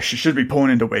 She should be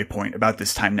pulling into Waypoint about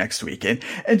this time next week. And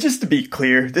just to be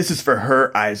clear, this is for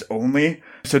her eyes only.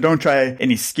 So don't try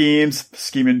any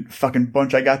scheming fucking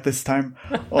bunch I got this time.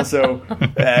 Also,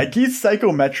 Geet's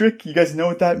psychometric. You guys know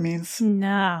what that means?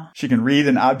 No. She can read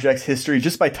an object's history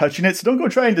just by touching it. So don't go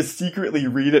trying to secretly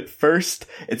read it first.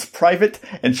 It's private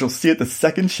and she'll see it the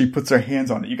second she puts her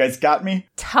hands on it. You guys got me?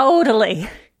 Totally.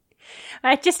 All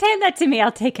right, just hand that to me.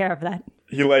 I'll take care of that.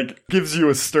 He, like, gives you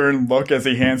a stern look as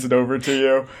he hands it over to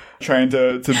you, trying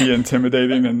to be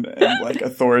intimidating and like,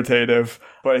 authoritative.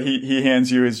 But he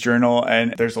hands you his journal,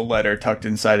 and there's a letter tucked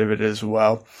inside of it as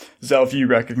well. Zelf, you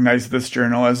recognize this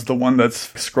journal as the one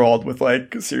that's scrawled with,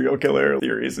 like, serial killer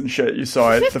theories and shit. You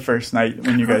saw it the first night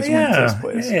when you guys went to this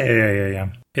place. Yeah.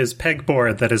 His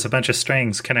pegboard that is a bunch of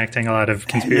strings connecting a lot of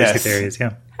conspiracy theories,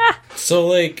 yeah. So,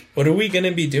 like, what are we going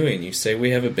to be doing? You say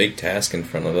we have a big task in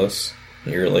front of us.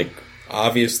 You're, like,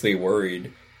 obviously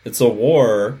worried. It's a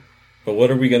war, but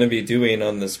what are we going to be doing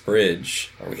on this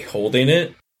bridge? Are we holding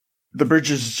it? The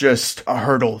bridge is just a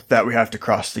hurdle that we have to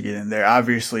cross to get in there.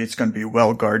 Obviously, it's going to be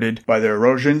well guarded by the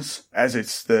Erosians, as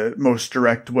it's the most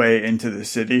direct way into the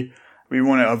city. We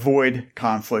want to avoid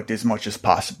conflict as much as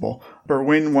possible.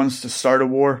 Berwyn wants to start a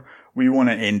war. We want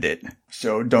to end it.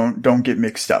 So don't get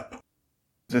mixed up.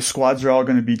 The squads are all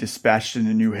going to be dispatched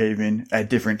into New Haven at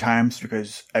different times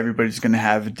because everybody's going to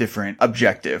have a different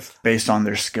objective based on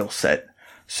their skill set.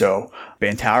 So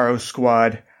Bantaro's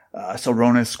squad,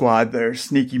 Solrona's squad, they're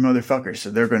sneaky motherfuckers. So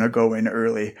they're going to go in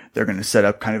early. They're going to set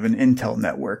up kind of an intel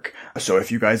network. So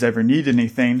if you guys ever need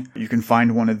anything, you can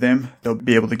find one of them. They'll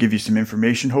be able to give you some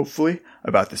information, hopefully,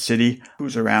 about the city,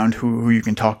 who's around, who you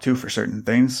can talk to for certain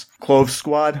things. Clove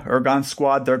squad, Ergon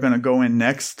squad, they're going to go in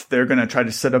next. They're going to try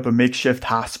to set up a makeshift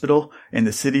hospital in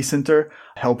the city center,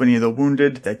 help any of the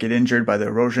wounded that get injured by the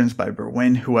Erosians, by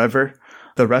Berwyn, whoever.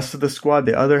 The rest of the squad,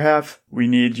 the other half, we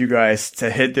need you guys to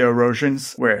hit the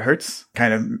erosions where it hurts,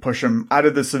 kind of push them out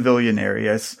of the civilian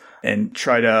areas, and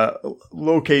try to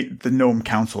locate the Gnome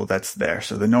Council that's there.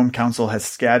 So the Gnome Council has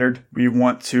scattered. We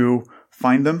want to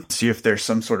find them, see if there's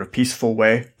some sort of peaceful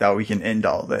way that we can end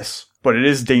all this. But it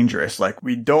is dangerous. Like,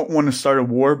 we don't want to start a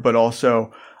war, but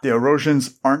also the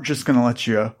erosions aren't just going to let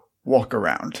you walk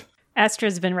around.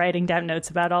 Astra's been writing down notes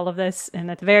about all of this,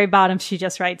 and at the very bottom she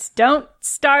just writes, "Don't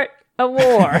start a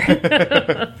war."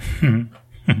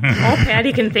 All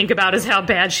Patty can think about is how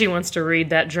bad she wants to read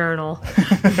that journal.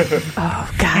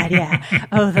 Oh, God, yeah.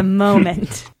 Oh, the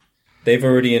moment. They've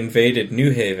already invaded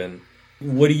New Haven.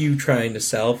 What are you trying to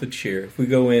salvage here? If we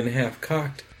go in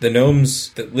half-cocked, the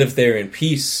gnomes that live there in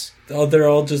peace, we're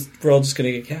all just going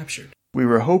to get captured. We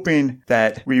were hoping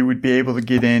that we would be able to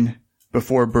get in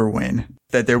before Berwyn,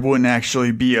 that there wouldn't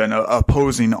actually be an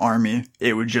opposing army.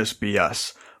 It would just be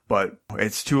us. But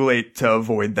it's too late to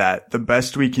avoid that. The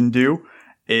best we can do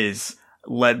is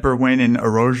let Berwyn and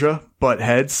Erosia butt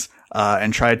heads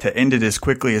and try to end it as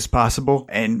quickly as possible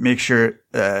and make sure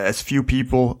as few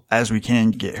people as we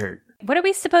can get hurt. What are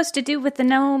we supposed to do with the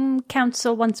Gnome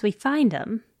Council once we find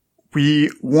them?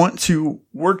 We want to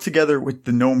work together with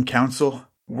the Gnome Council,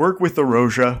 work with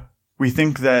Erosia. We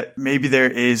think that maybe there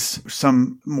is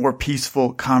some more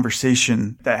peaceful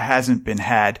conversation that hasn't been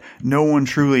had. No one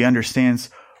truly understands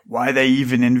why they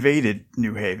even invaded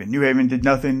New Haven. New Haven did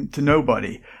nothing to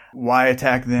nobody. Why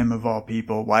attack them of all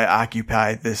people? Why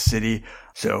occupy this city?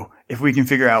 So if we can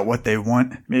figure out what they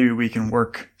want, maybe we can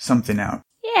work something out.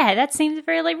 Yeah, that seems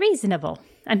really reasonable.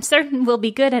 I'm certain we'll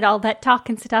be good at all that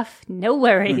talking stuff. No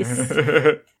worries.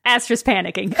 Astra's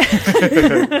panicking.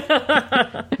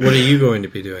 What are you going to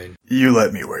be doing? You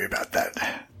let me worry about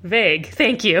that. Vague,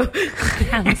 thank you.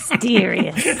 How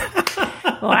mysterious.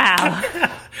 Wow.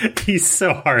 He's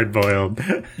so hard-boiled.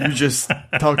 You just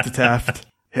talk to Taft.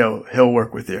 He'll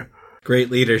work with you. Great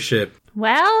leadership.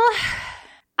 Well,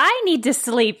 I need to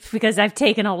sleep because I've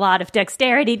taken a lot of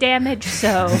dexterity damage,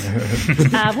 so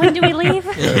when do we leave?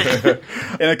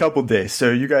 In a couple days. So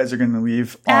you guys are going to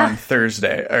leave on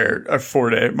Thursday, or 4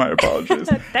 day, my apologies.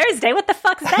 Thursday? What the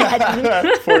fuck's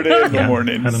that? 4 day in the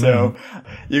morning. I don't So know.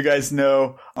 you guys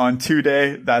know on 2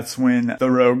 day, that's when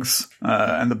the rogues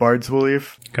and the bards will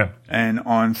leave. Okay. And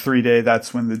on 3 day,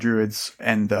 that's when the druids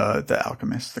and the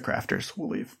alchemists, the crafters, will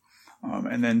leave.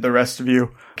 And then the rest of you,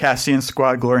 Cassian's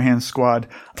squad, Glorhan's squad,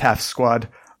 Taft's squad,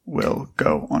 will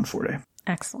go on 4 day.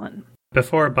 Excellent.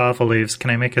 Before Bavel leaves,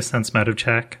 can I make a sense motive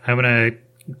check? I want to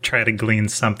try to glean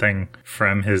something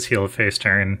from his heel of face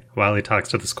turn while he talks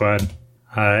to the squad.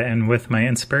 And with my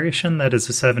inspiration, that is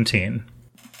a 17.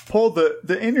 Paul,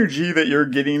 the energy that you're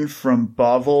getting from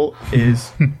Bavel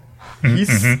is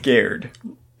he's scared.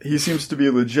 He seems to be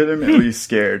legitimately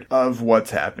scared of what's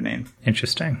happening.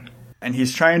 Interesting. And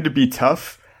he's trying to be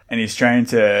tough, and he's trying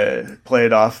to play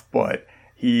it off, but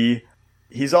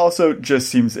he's also just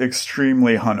seems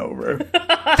extremely hungover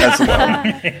as well.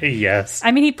 Yes.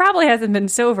 I mean, he probably hasn't been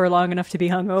sober long enough to be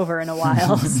hungover in a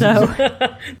while, so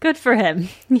good for him.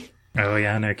 Oh,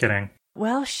 yeah, no kidding.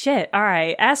 Well, shit. All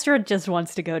right. Astra just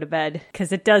wants to go to bed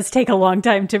because it does take a long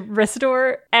time to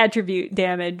restore attribute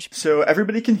damage. So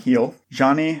everybody can heal.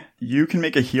 Johnny, you can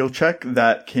make a heal check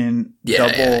that can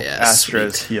double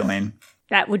Astra's sweet. healing.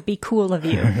 That would be cool of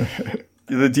you.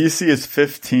 The DC is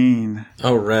 15.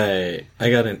 All right. I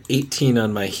got an 18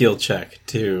 on my heal check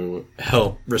to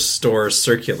help restore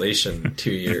circulation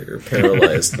to your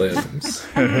paralyzed limbs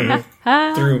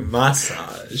through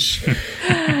massage.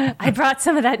 I brought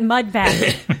some of that mud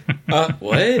back.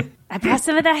 What? I brought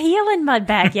some of that healing mud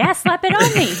back. Yeah, slap it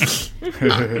on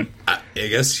me. I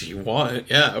guess you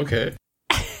want. Yeah, okay.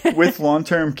 With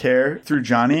long-term care through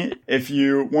Johnny, if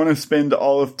you want to spend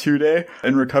all of 2 day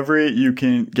in recovery, you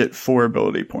can get 4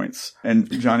 ability points, and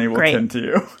Johnny will tend to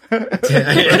you.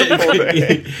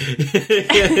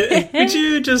 Could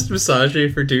you just massage me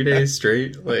for 2 days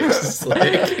straight? It's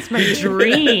my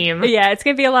dream. Yeah, it's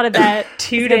going to be a lot of that.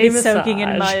 2 It's gonna day be soaking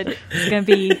in massage. mud. It's going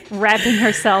to be wrapping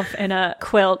herself in a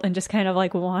quilt and just kind of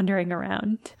like wandering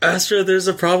around. Astra, there's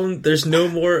a problem. There's no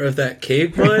more of that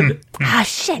cave mud. Ah,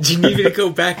 shit. You need me to go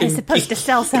back I'm and... supposed to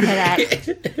sell some of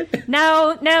that.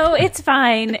 No, it's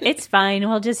fine. It's fine.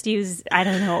 We'll just use, I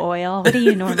don't know, oil. What do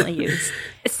you normally use?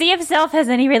 See if Self has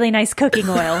any really nice cooking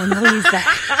oil, and we'll use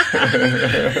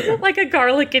that. Like a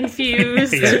garlic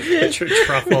infused. Yeah,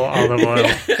 truffle olive oil.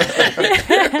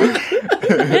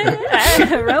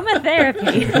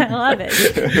 Aromatherapy. I love it.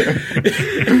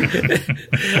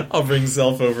 I'll bring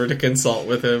Zelf over to consult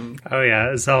with him. Oh,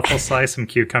 yeah. Zelf will slice some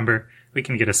cucumber. We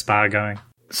can get a spa going.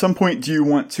 some point, do you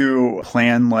want to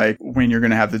plan, like, when you're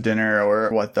going to have the dinner or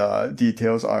what the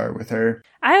details are with her?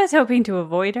 I was hoping to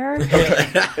avoid her. Avoid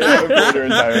her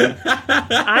entirely.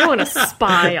 I want to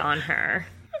spy on her.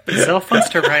 Zelf wants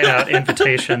to write out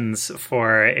invitations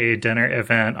for a dinner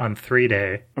event on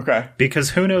 3-Day. Okay. Because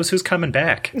who knows who's coming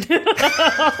back?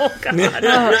 Oh, God.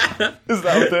 Is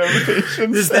that what the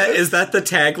invitation Is that the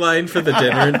tagline for the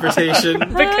dinner invitation?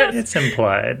 Because It's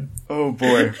implied. Oh,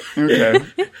 boy. Okay.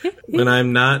 When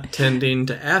I'm not tending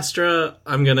to Astra,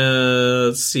 I'm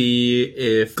gonna see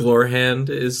if Glorhand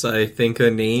is, I think, a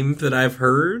name that I've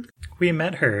heard. We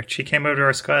met her. She came over to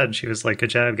our squad. She was like,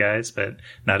 good job, guys, but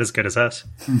not as good as us.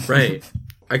 Right.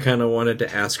 I kind of wanted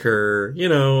to ask her,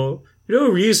 no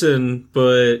reason,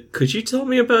 but could you tell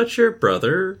me about your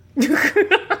brother?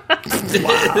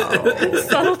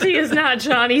 subtlety is not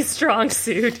Johnny's strong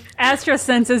suit. Astra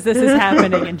senses this is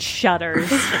happening and shudders.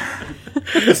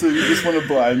 So you just want to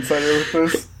blindside her with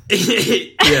this?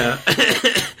 Yeah.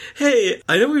 Hey,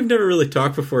 I know we've never really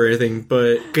talked before or anything,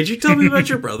 but could you tell me about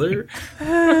your brother?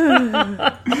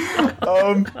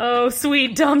 Oh,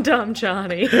 sweet dum-dum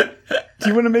Johnny. Do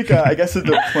you want to make a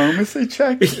diplomacy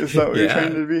check? Is that what you're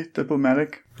trying to be?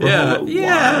 Diplomatic?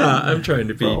 Yeah. I'm trying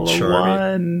to be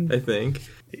charming, 1. I think.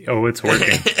 Oh, it's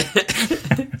working.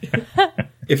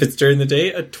 If it's during the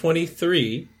day, a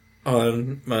 23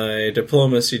 on my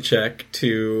diplomacy check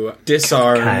to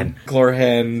disarm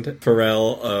Glorhand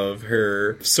Farrell of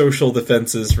her social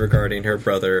defenses regarding her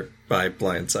brother by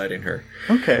blindsiding her.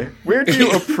 Okay. Where do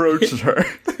you approach her?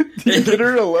 Do you get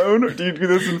her alone, or do you do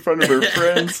this in front of her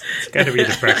friends? It's got to be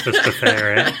the breakfast buffet,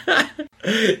 right?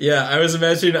 Yeah, I was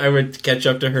imagining I would catch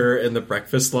up to her in the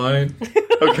breakfast line.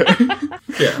 Okay.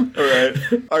 Yeah. All right.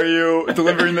 Are you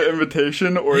delivering the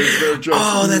invitation, or is there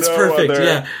just that's no perfect. other...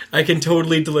 Yeah, I can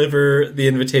totally deliver the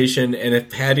invitation, and if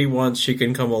Patty wants, she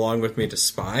can come along with me to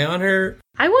spy on her.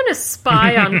 I want to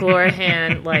spy on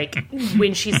Glorhand, like,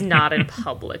 when she's not in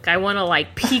public. I want to,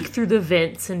 like, peek through the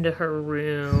vents into her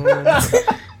room.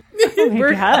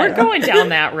 We're going down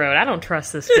that road. I don't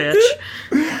trust this bitch.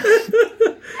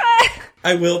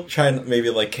 I will try and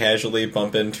maybe, like, casually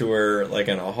bump into her, like,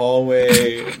 in a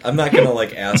hallway. I'm not gonna,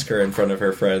 like, ask her in front of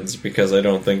her friends, because I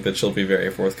don't think that she'll be very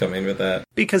forthcoming with that.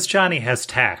 Because Johnny has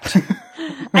tact.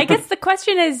 I guess the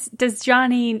question is, does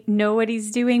Johnny know what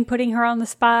he's doing, putting her on the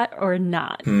spot, or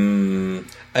not?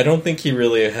 I don't think he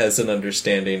really has an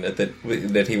understanding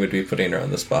that he would be putting her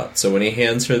on the spot. So when he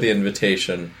hands her the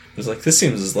invitation, it's like, this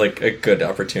seems like a good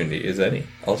opportunity as any.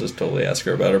 I'll just totally ask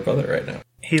her about her brother right now.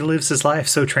 He lives his life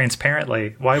so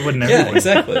transparently. Why wouldn't everyone? Yeah,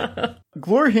 exactly.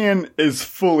 Glorhand is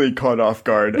fully caught off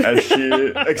guard as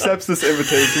she accepts this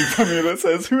invitation from you that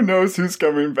says, who knows who's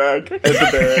coming back at the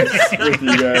barracks with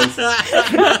you guys.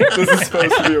 This is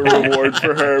supposed to be a reward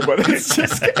for her, but it's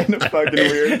just kind of fucking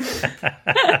weird.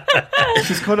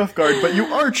 She's caught off guard, but you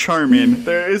are charming.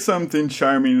 There is something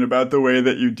charming about the way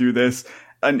that you do this,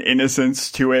 an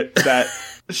innocence to it that...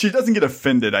 She doesn't get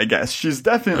offended, I guess. She's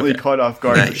definitely caught off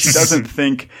guard. But she doesn't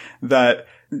think that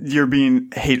you're being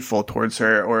hateful towards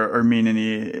her or mean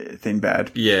anything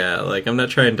bad. Yeah, like, I'm not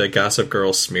trying to Gossip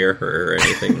Girl smear her or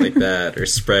anything like that, or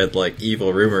spread, like,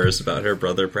 evil rumors about her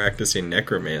brother practicing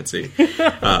necromancy.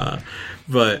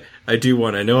 But I do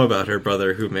want to know about her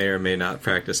brother, who may or may not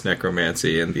practice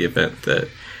necromancy, in the event that,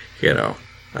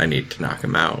 I need to knock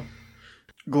him out.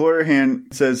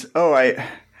 Glorhand says,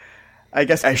 I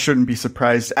guess I shouldn't be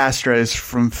surprised. Astra is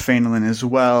from Phenolin as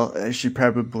well. She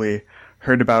probably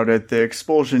heard about it. The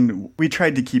expulsion, we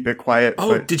tried to keep it quiet.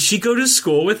 Oh, but did she go to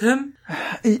school with him?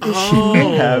 She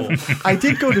may have. I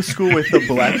did go to school with the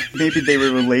Blep. Maybe they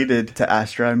were related to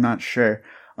Astra. I'm not sure.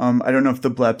 I don't know if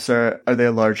the Bleps are they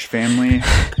a large family?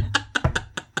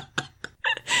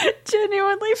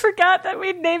 Genuinely forgot that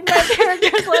we'd named my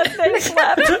character's last name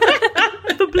Blep.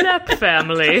 The Blep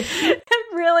family.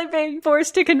 I'm really being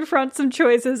forced to confront some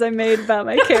choices I made about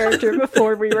my character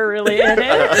before we were really in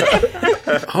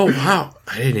it. Oh, wow.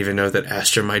 I didn't even know that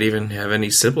Astra might even have any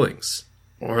siblings.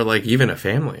 Or, like, even a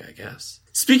family, I guess.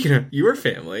 Speaking of your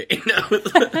family,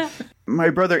 My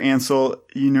brother Ansel,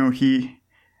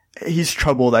 he's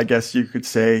troubled, I guess you could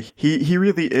say. He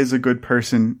really is a good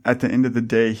person at the end of the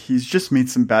day. He's just made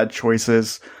some bad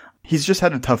choices. He's just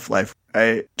had a tough life.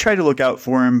 I try to look out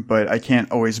for him, but I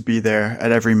can't always be there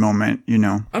at every moment,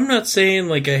 I'm not saying,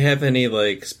 like, I have any,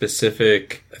 like,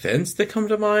 specific events that come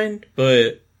to mind,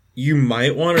 but you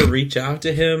might want to reach out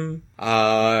to him,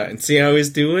 and see how he's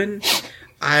doing.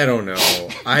 I don't know.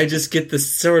 I just get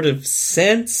this sort of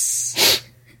sense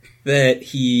that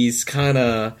he's kind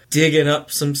of digging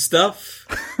up some stuff.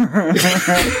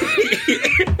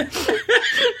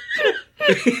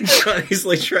 Johnny's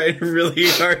like trying really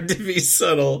hard to be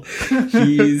subtle.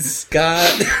 He's got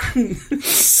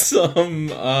some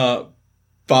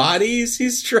bodies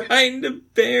he's trying to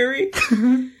bury.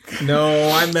 No,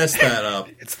 I messed that up.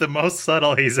 It's the most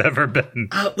subtle he's ever been.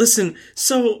 Listen,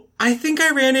 so I think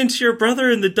I ran into your brother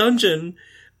in the dungeon,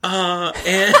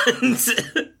 and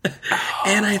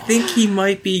I think he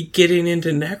might be getting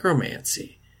into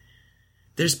necromancy.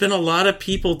 There's been a lot of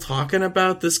people talking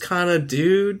about this kind of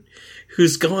dude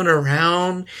who's going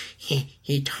around.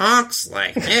 He talks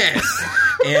like this,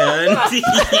 and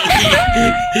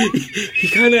he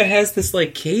kind of has this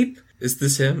like cape. Is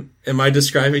this him? Am I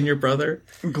describing your brother?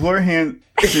 Glorhan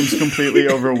seems completely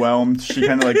overwhelmed. She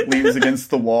kind of like leans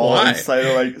against the wall and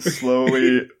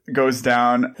slowly goes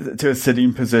down to a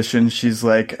sitting position. She's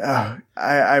like, oh,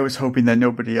 I was hoping that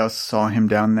nobody else saw him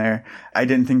down there. I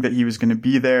didn't think that he was going to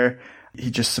be there. He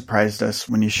just surprised us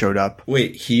when he showed up.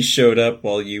 Wait, he showed up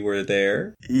while you were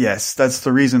there? Yes, that's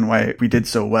the reason why we did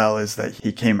so well, is that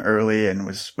he came early and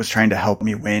was trying to help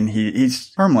me win.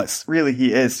 He's harmless. Really,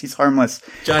 he is. He's harmless.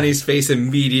 Johnny's face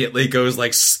immediately goes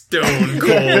like stone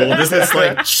cold. Is this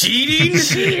like cheating?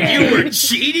 You were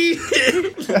cheating?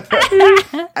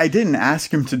 I didn't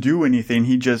ask him to do anything.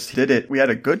 He just did it. We had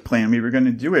a good plan. We were going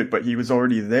to do it, but he was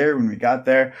already there when we got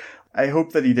there. I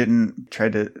hope that he didn't try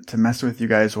to mess with you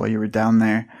guys while you were down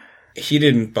there. He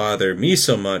didn't bother me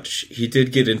so much. He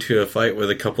did get into a fight with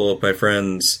a couple of my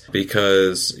friends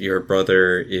because your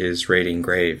brother is raiding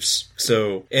graves.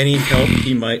 So any help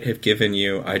he might have given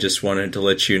you, I just wanted to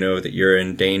let you know that you're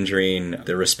endangering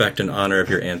the respect and honor of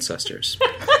your ancestors.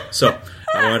 So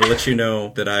I wanted to let you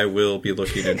know that I will be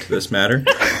looking into this matter.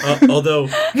 Although,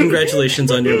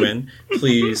 congratulations on your win.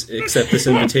 Please accept this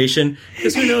invitation,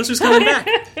 because who knows who's coming back.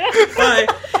 Bye.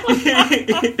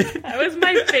 That was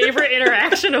my favorite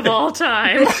interaction of all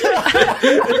time.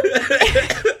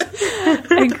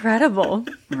 Incredible.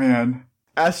 Man.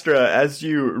 Astra, as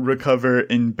you recover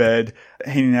in bed,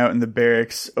 hanging out in the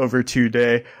barracks over 2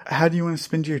 days, how do you want to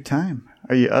spend your time?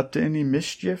 Are you up to any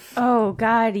mischief? Oh,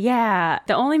 God, yeah.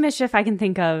 The only mischief I can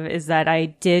think of is that I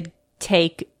did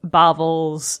take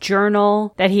Bovel's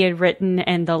journal that he had written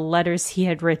and the letters he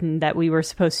had written that we were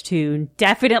supposed to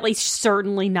definitely,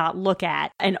 certainly not look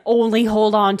at and only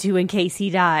hold on to in case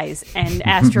he dies. And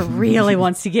Astra really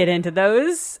wants to get into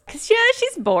those because, yeah,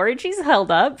 she's bored. She's held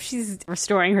up. She's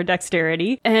restoring her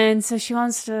dexterity. And so she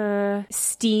wants to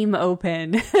steam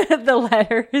open the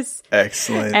letters.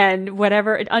 Excellent. And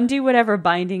undo whatever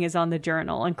binding is on the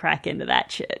journal and crack into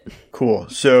that shit. Cool.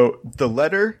 So the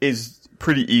letter is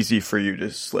pretty easy for you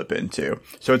to slip into.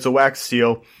 So it's a wax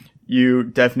seal. You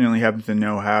definitely have the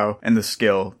know-how and the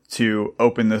skill to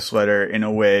open this letter in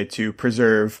a way to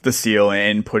preserve the seal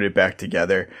and put it back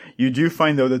together. You do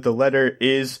find, though, that the letter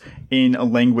is in a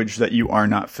language that you are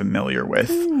not familiar with,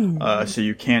 so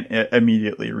you can't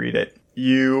immediately read it.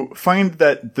 You find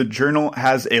that the journal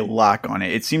has a lock on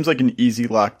it. It seems like an easy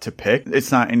lock to pick.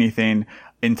 It's not anything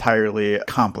entirely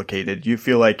complicated. You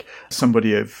feel like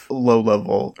somebody of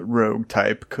low-level rogue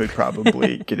type could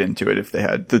probably get into it if they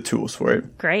had the tools for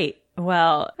it. Great.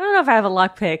 Well, I don't know if I have a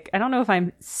lockpick. I don't know if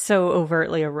I'm so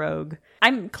overtly a rogue.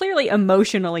 I'm clearly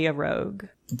emotionally a rogue.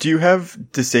 Do you have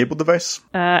disable device?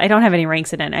 I don't have any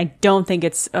ranks in it. I don't think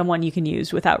it's one you can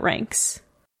use without ranks.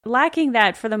 Lacking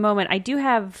that for the moment, I do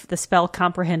have the spell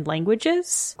Comprehend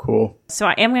Languages. Cool. So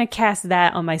I am going to cast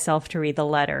that on myself to read the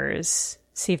letters.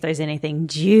 See if there's anything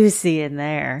juicy in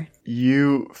there.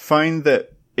 You find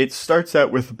that it starts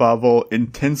out with Bavel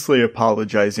intensely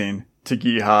apologizing to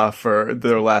Giha for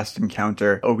their last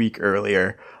encounter a week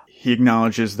earlier. He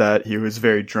acknowledges that he was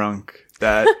very drunk,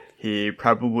 that he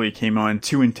probably came on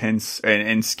too intense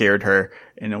and scared her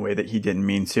in a way that he didn't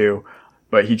mean to.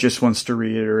 But he just wants to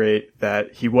reiterate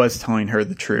that he was telling her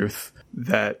the truth,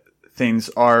 that things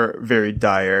are very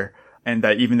dire, and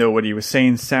that even though what he was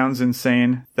saying sounds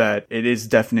insane, that it is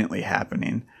definitely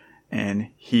happening. And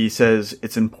he says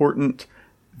it's important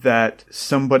that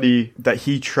somebody that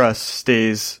he trusts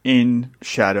stays in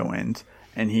Shadowend.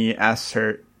 And he asks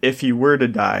her if he were to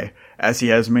die, as he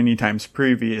has many times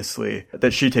previously,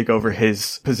 that she take over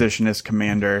his position as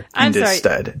commander in his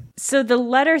stead. So the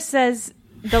letter says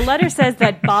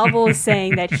that Bavel is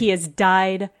saying that he has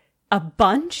died a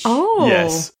bunch? Oh.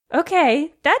 Yes.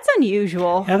 Okay, that's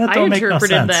unusual. Yeah, that I don't make no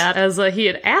interpreted sense. that as he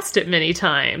had asked it many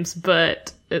times,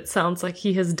 but it sounds like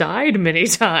he has died many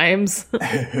times.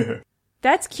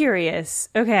 That's curious.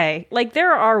 Okay, like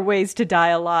there are ways to die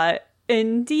a lot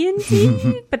in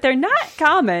D&D, but they're not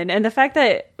common. And the fact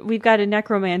that we've got a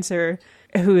necromancer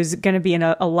who's going to be in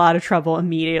a lot of trouble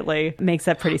immediately makes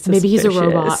that pretty suspicious. Maybe he's a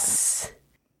robot.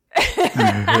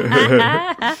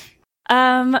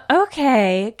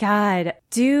 Okay, God.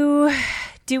 Do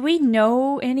we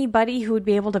know anybody who would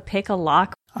be able to pick a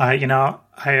lock? I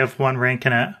have 1 rank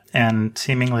in it and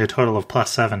seemingly a total of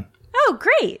 +7. Oh,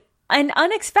 great. And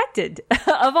unexpected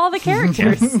of all the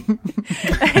characters.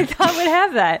 I thought would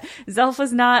have that. Zelf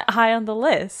was not high on the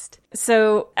list.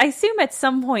 So I assume at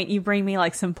some point you bring me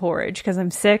like some porridge because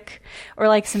I'm sick, or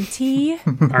like some tea.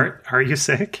 Are you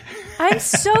sick? I'm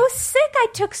so sick. I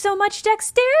took so much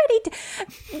dexterity.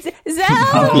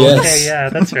 Zelf! Oh, Yes. okay, yeah,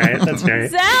 that's right.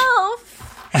 Zelf!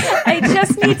 I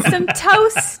just need some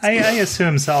toast. I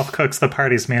assume Zelf cooks the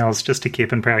party's meals just to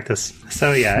keep in practice.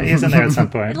 So yeah, he's in there at some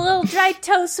point. A little dry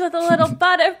toast with a little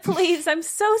butter, please. I'm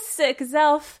so sick,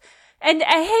 Zelf. And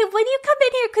hey, when you come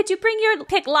in here, could you bring your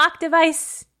pick lock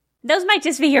device? Those might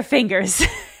just be your fingers.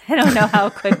 I don't know how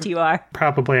equipped you are.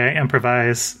 Probably I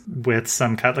improvise with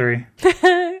some cutlery.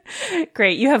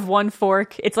 Great. You have 1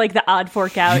 fork. It's like the odd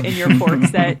fork out in your fork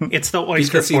set. It's the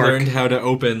oyster Because he fork. learned how to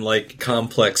open, like,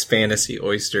 complex fantasy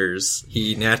oysters,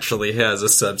 he naturally has a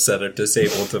subset of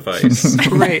disable device.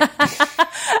 Right.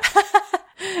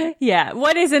 Yeah.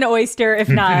 What is an oyster if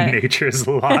not? Nature's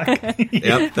lock.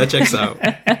 Yep, that checks out.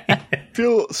 I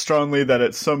feel strongly that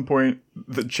at some point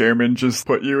the chairman just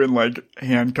put you in like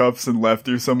handcuffs and left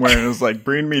you somewhere and was like,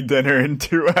 bring me dinner in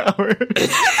 2 hours.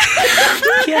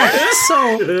 Yeah,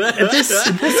 so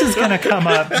this is going to come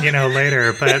up,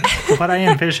 later, but what I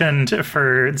envisioned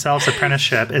for Zelf's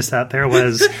apprenticeship is that there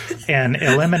was an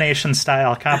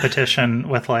elimination-style competition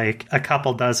with, like, a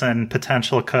couple dozen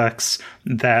potential cooks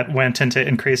that went into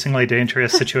increasingly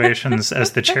dangerous situations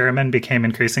as the chairman became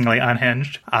increasingly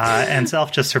unhinged, and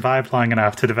Zelf just survived long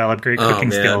enough to develop great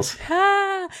cooking skills.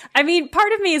 I mean,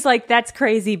 part of me is like, that's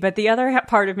crazy, but the other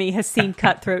part of me has seen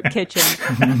Cutthroat Kitchen.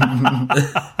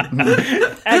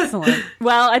 Excellent.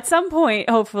 Well, at some point,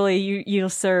 hopefully, you'll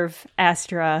serve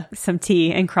Astra some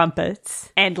tea and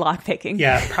crumpets and lockpicking.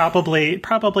 Yeah,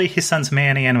 probably he sends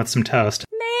Manny in with some toast.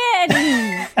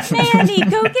 Manny,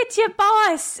 go get your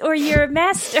boss or your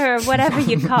master, or whatever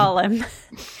you call him.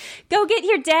 Go get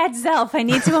your dad, Zelf. I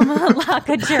need to unlock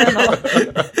a journal.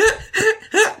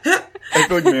 I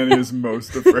feel like Manny is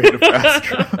most afraid of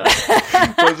Astra.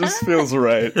 That just feels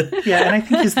right. Yeah, and I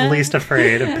think he's the least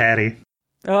afraid of Patty.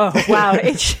 Oh, wow.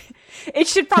 It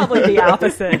should probably be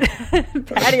opposite.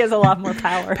 Patty has a lot more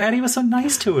power. Patty was so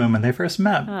nice to him when they first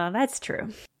met. Oh, that's true.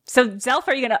 So, Zelf,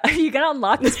 are you gonna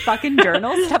unlock this fucking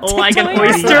journal? Stop Like an tiptoeing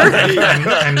oyster?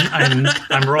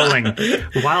 I'm rolling.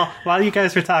 While you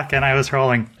guys were talking, I was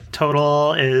rolling.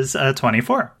 Total is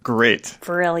 24. Great.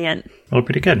 Brilliant. Oh,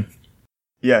 pretty good.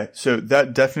 Yeah, so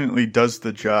that definitely does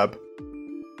the job.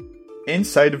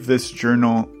 Inside of this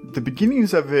journal, the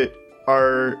beginnings of it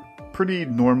are pretty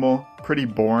normal, pretty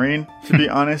boring, to be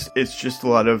honest. It's just a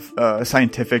lot of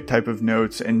scientific type of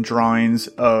notes and drawings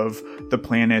of the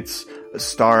planets,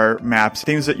 star maps,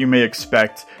 things that you may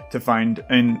expect to find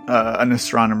in an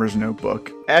astronomer's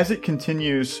notebook. As it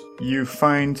continues, you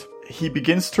find he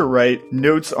begins to write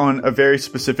notes on a very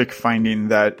specific finding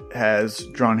that has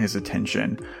drawn his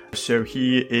attention. So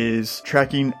he is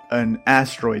tracking an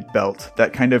asteroid belt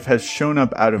that kind of has shown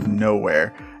up out of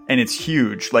nowhere. And it's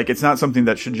huge. Like, it's not something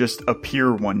that should just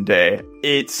appear one day.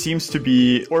 It seems to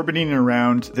be orbiting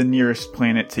around the nearest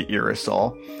planet to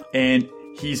Irisol. And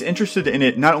he's interested in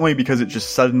it not only because it just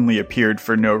suddenly appeared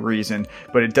for no reason,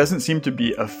 but it doesn't seem to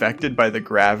be affected by the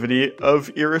gravity of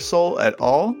Irisol at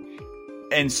all.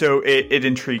 And so it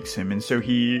intrigues him. And so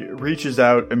he reaches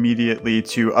out immediately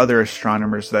to other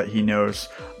astronomers that he knows.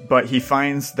 But he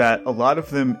finds that a lot of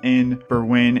them in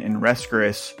Berwyn and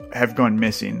Rescaris have gone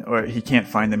missing, or he can't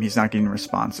find them. He's not getting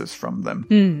responses from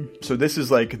them. So this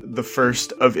is like the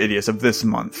first of Idios of this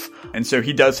month. And so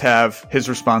he does have his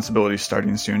responsibilities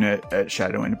starting soon at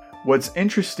Shadowwind. What's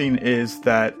interesting is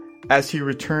that as he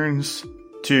returns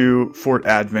to Fort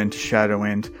Advent,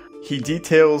 Shadowwind, he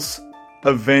details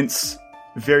events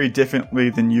very differently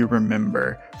than you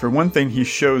remember. For one thing, he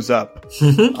shows up,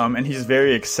 and he's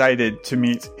very excited to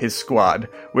meet his squad,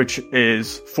 which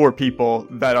is 4 people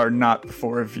that are not the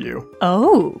 4 of you.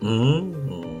 Oh.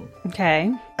 Okay.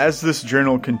 As this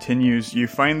journal continues, you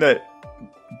find that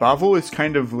Bavel is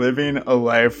kind of living a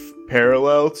life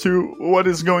parallel to what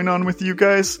is going on with you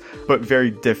guys, but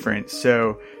very different.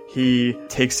 So he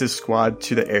takes his squad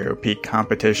to the Aeropeak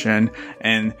competition,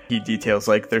 and he details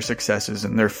like their successes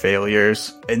and their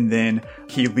failures. And then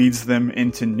he leads them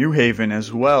into New Haven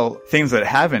as well, things that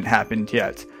haven't happened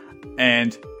yet.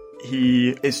 And he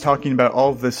is talking about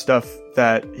all of this stuff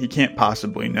that he can't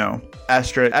possibly know.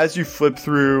 Astra, as you flip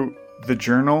through the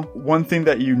journal, one thing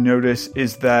that you notice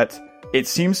is that it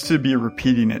seems to be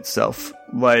repeating itself.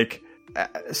 Like,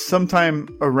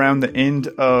 sometime around the end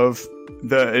of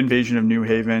the invasion of New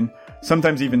Haven,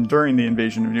 sometimes even during the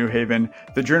invasion of New Haven,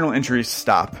 the journal entries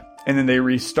stop, and then they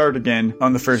restart again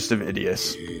on the 1st of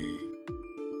Idius.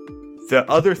 The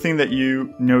other thing that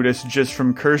you notice just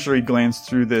from cursory glance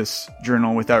through this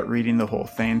journal without reading the whole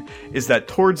thing is that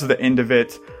towards the end of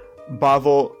it,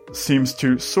 Bavel seems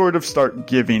to sort of start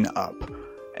giving up.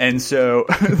 And so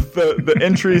the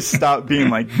entries stop being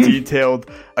like detailed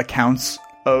accounts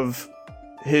of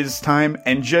his time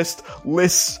and just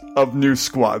lists of new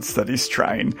squads that he's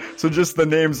trying. So just the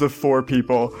names of 4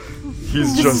 people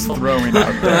he's just throwing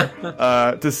out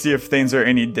there to see if things are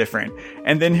any different.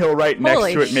 And then he'll write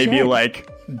next to it maybe like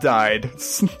died,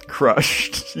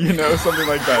 crushed, something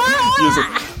like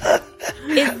that.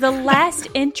 Is the last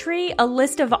entry a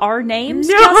list of our names,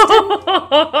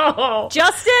 No!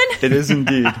 Justin? It is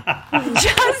indeed.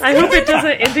 Justin? I hope it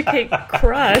doesn't indicate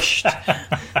crushed.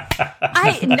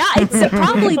 It's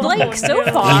probably blank so He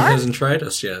far. hasn't tried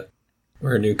us yet.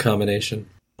 We're a new combination.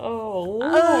 Oh,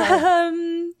 Lord.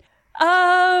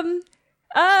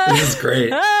 This is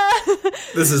great.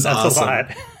 This is That's awesome. a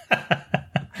lot.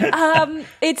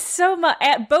 It's so much.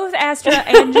 Both Astra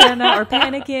and Jenna are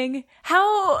panicking.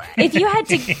 If you had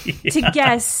to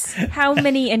guess, how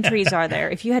many entries are there?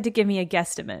 If you had to give me a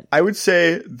guesstimate. I would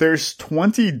say there's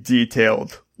 20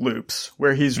 detailed loops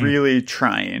where he's really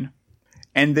trying.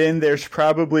 And then there's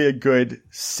probably a good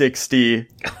 60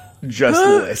 just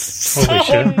lists. Holy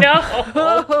shit. No.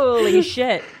 Holy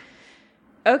shit.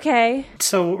 Okay.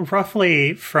 So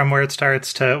roughly from where it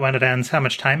starts to when it ends, how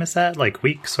much time is that? Like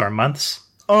weeks or months?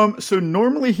 So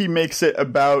normally he makes it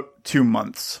about 2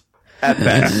 months at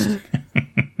best.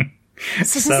 So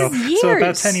this is years. So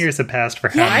about 10 years have passed for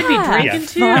him. Yeah. I'd be drinking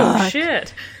too. Fuck.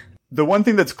 Shit. The one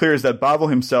thing that's clear is that Bavel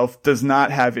himself does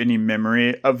not have any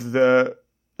memory of the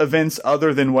events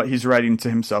other than what he's writing to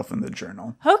himself in the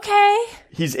journal. Okay.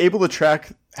 He's able to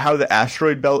track how the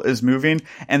asteroid belt is moving,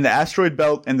 and the asteroid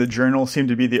belt and the journal seem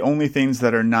to be the only things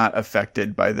that are not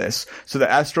affected by this. So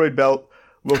the asteroid belt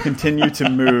will continue to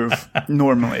move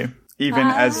normally, even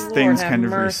as things have kind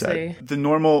of mercy. reset. The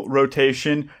normal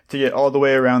rotation to get all the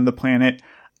way around the planet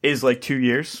is like 2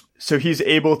 years. So he's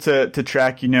able to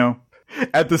track,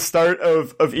 at the start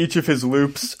of each of his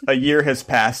loops, a year has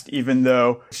passed, even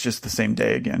though it's just the same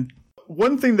day again.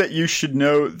 One thing that you should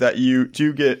know that you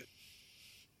do get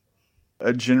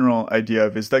a general idea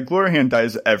of is that Glorian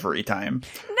dies every time.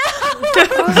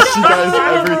 She dies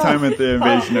every time at the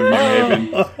invasion of New Haven.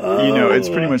 It's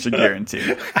pretty much a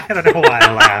guarantee. I don't know why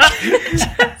I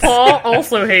laughed. Paul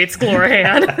also hates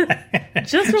Glorhan.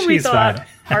 Just when we She's thought fine.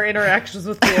 our interactions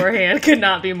with Glorhan could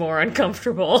not be more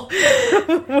uncomfortable,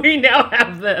 we now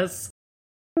have this.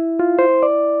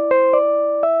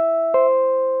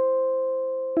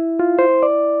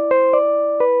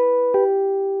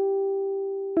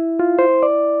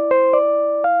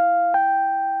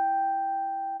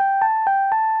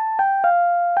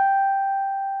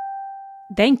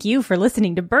 Thank you for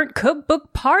listening to Burnt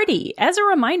Cookbook Party. As a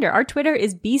reminder, our Twitter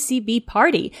is BCB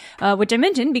Party, which I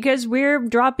mentioned because we're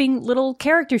dropping little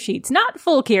character sheets, not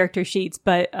full character sheets,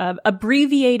 but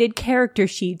abbreviated character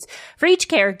sheets. For each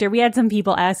character, we had some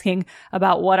people asking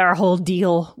about what our whole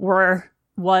deal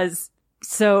was.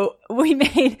 So we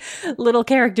made little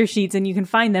character sheets, and you can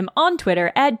find them on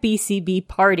Twitter at BCB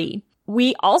Party.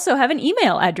 We also have an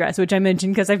email address, which I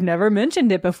mentioned because I've never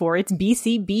mentioned it before. It's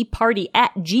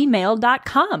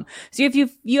bcbparty@gmail.com. So if you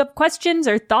have questions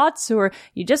or thoughts, or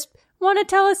you just want to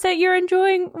tell us that you're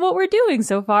enjoying what we're doing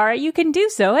so far, you can do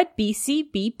so at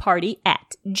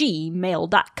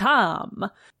bcbparty@gmail.com.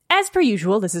 As per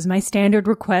usual, this is my standard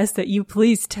request that you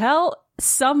please tell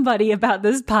somebody about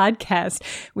this podcast.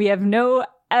 We have no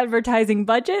advertising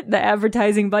budget. The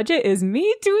advertising budget is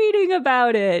me tweeting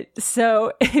about it.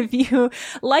 So if you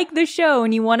like the show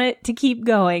and you want it to keep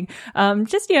going,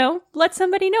 just, let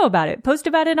somebody know about it. Post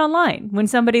about it online. When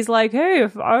somebody's like, hey,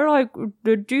 if I like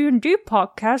the D&D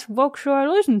podcast, what should I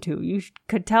listen to? You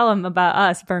could tell them about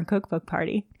us, Burnt Cookbook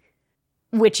Party.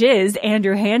 Which is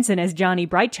Andrew Hansen as Johnny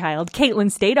Brightchild, Caitlin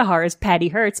Stadahar as Patty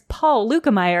Hertz, Paul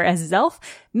Lukemeyer as Zelf,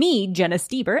 me, Jenna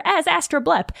Stieber, as Astra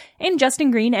Blepp, and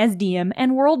Justin Green as DM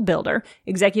and World Builder.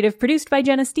 Executive produced by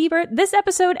Jenna Stieber, this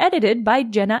episode edited by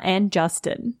Jenna and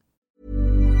Justin.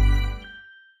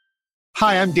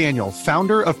 Hi, I'm Daniel,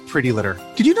 founder of Pretty Litter.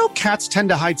 Did you know cats tend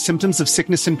to hide symptoms of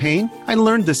sickness and pain? I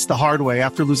learned this the hard way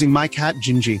after losing my cat,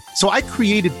 Gingy. So I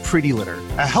created Pretty Litter,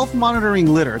 a health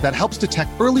monitoring litter that helps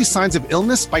detect early signs of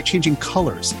illness by changing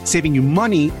colors, saving you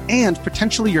money and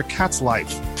potentially your cat's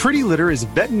life. Pretty Litter is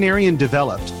veterinarian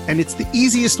developed, and it's the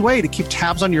easiest way to keep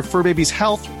tabs on your fur baby's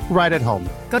health right at home.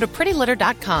 Go to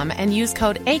prettylitter.com and use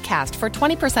code ACAST for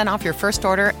 20% off your first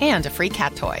order and a free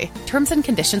cat toy. Terms and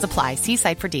conditions apply. See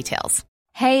site for details.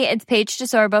 Hey, it's Paige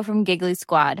DeSorbo from Giggly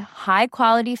Squad. High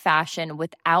quality fashion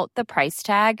without the price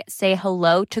tag. Say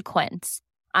hello to Quince.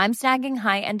 I'm snagging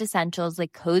high-end essentials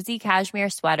like cozy cashmere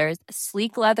sweaters,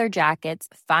 sleek leather jackets,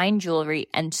 fine jewelry,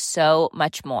 and so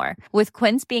much more. With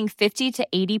Quince being 50 to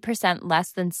 80%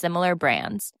 less than similar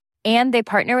brands. And they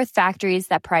partner with factories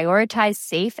that prioritize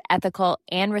safe, ethical,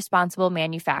 and responsible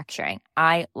manufacturing.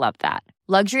 I love that.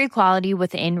 Luxury quality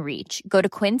within reach. Go to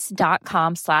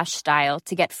quince.com/style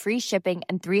to get free shipping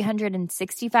and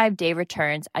 365-day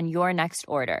returns on your next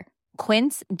order.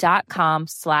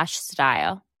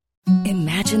 Quince.com/style.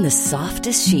 Imagine the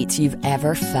softest sheets you've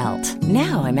ever felt.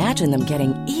 Now imagine them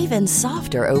getting even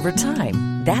softer over time.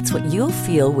 That's what you'll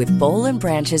feel with Boll &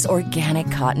 Branch's organic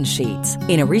cotton sheets.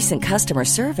 In a recent customer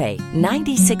survey,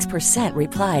 96%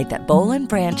 replied that Boll &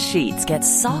 Branch sheets get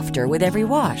softer with every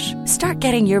wash. Start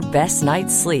getting your best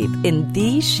night's sleep in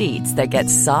these sheets that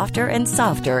get softer and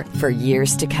softer for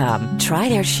years to come. Try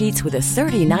their sheets with a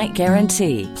 30-night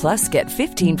guarantee. Plus, get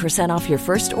 15% off your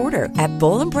first order at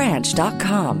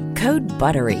bollandbranch.com. Code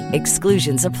BUTTERY.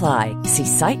 Exclusions apply. See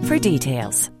site for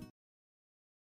details.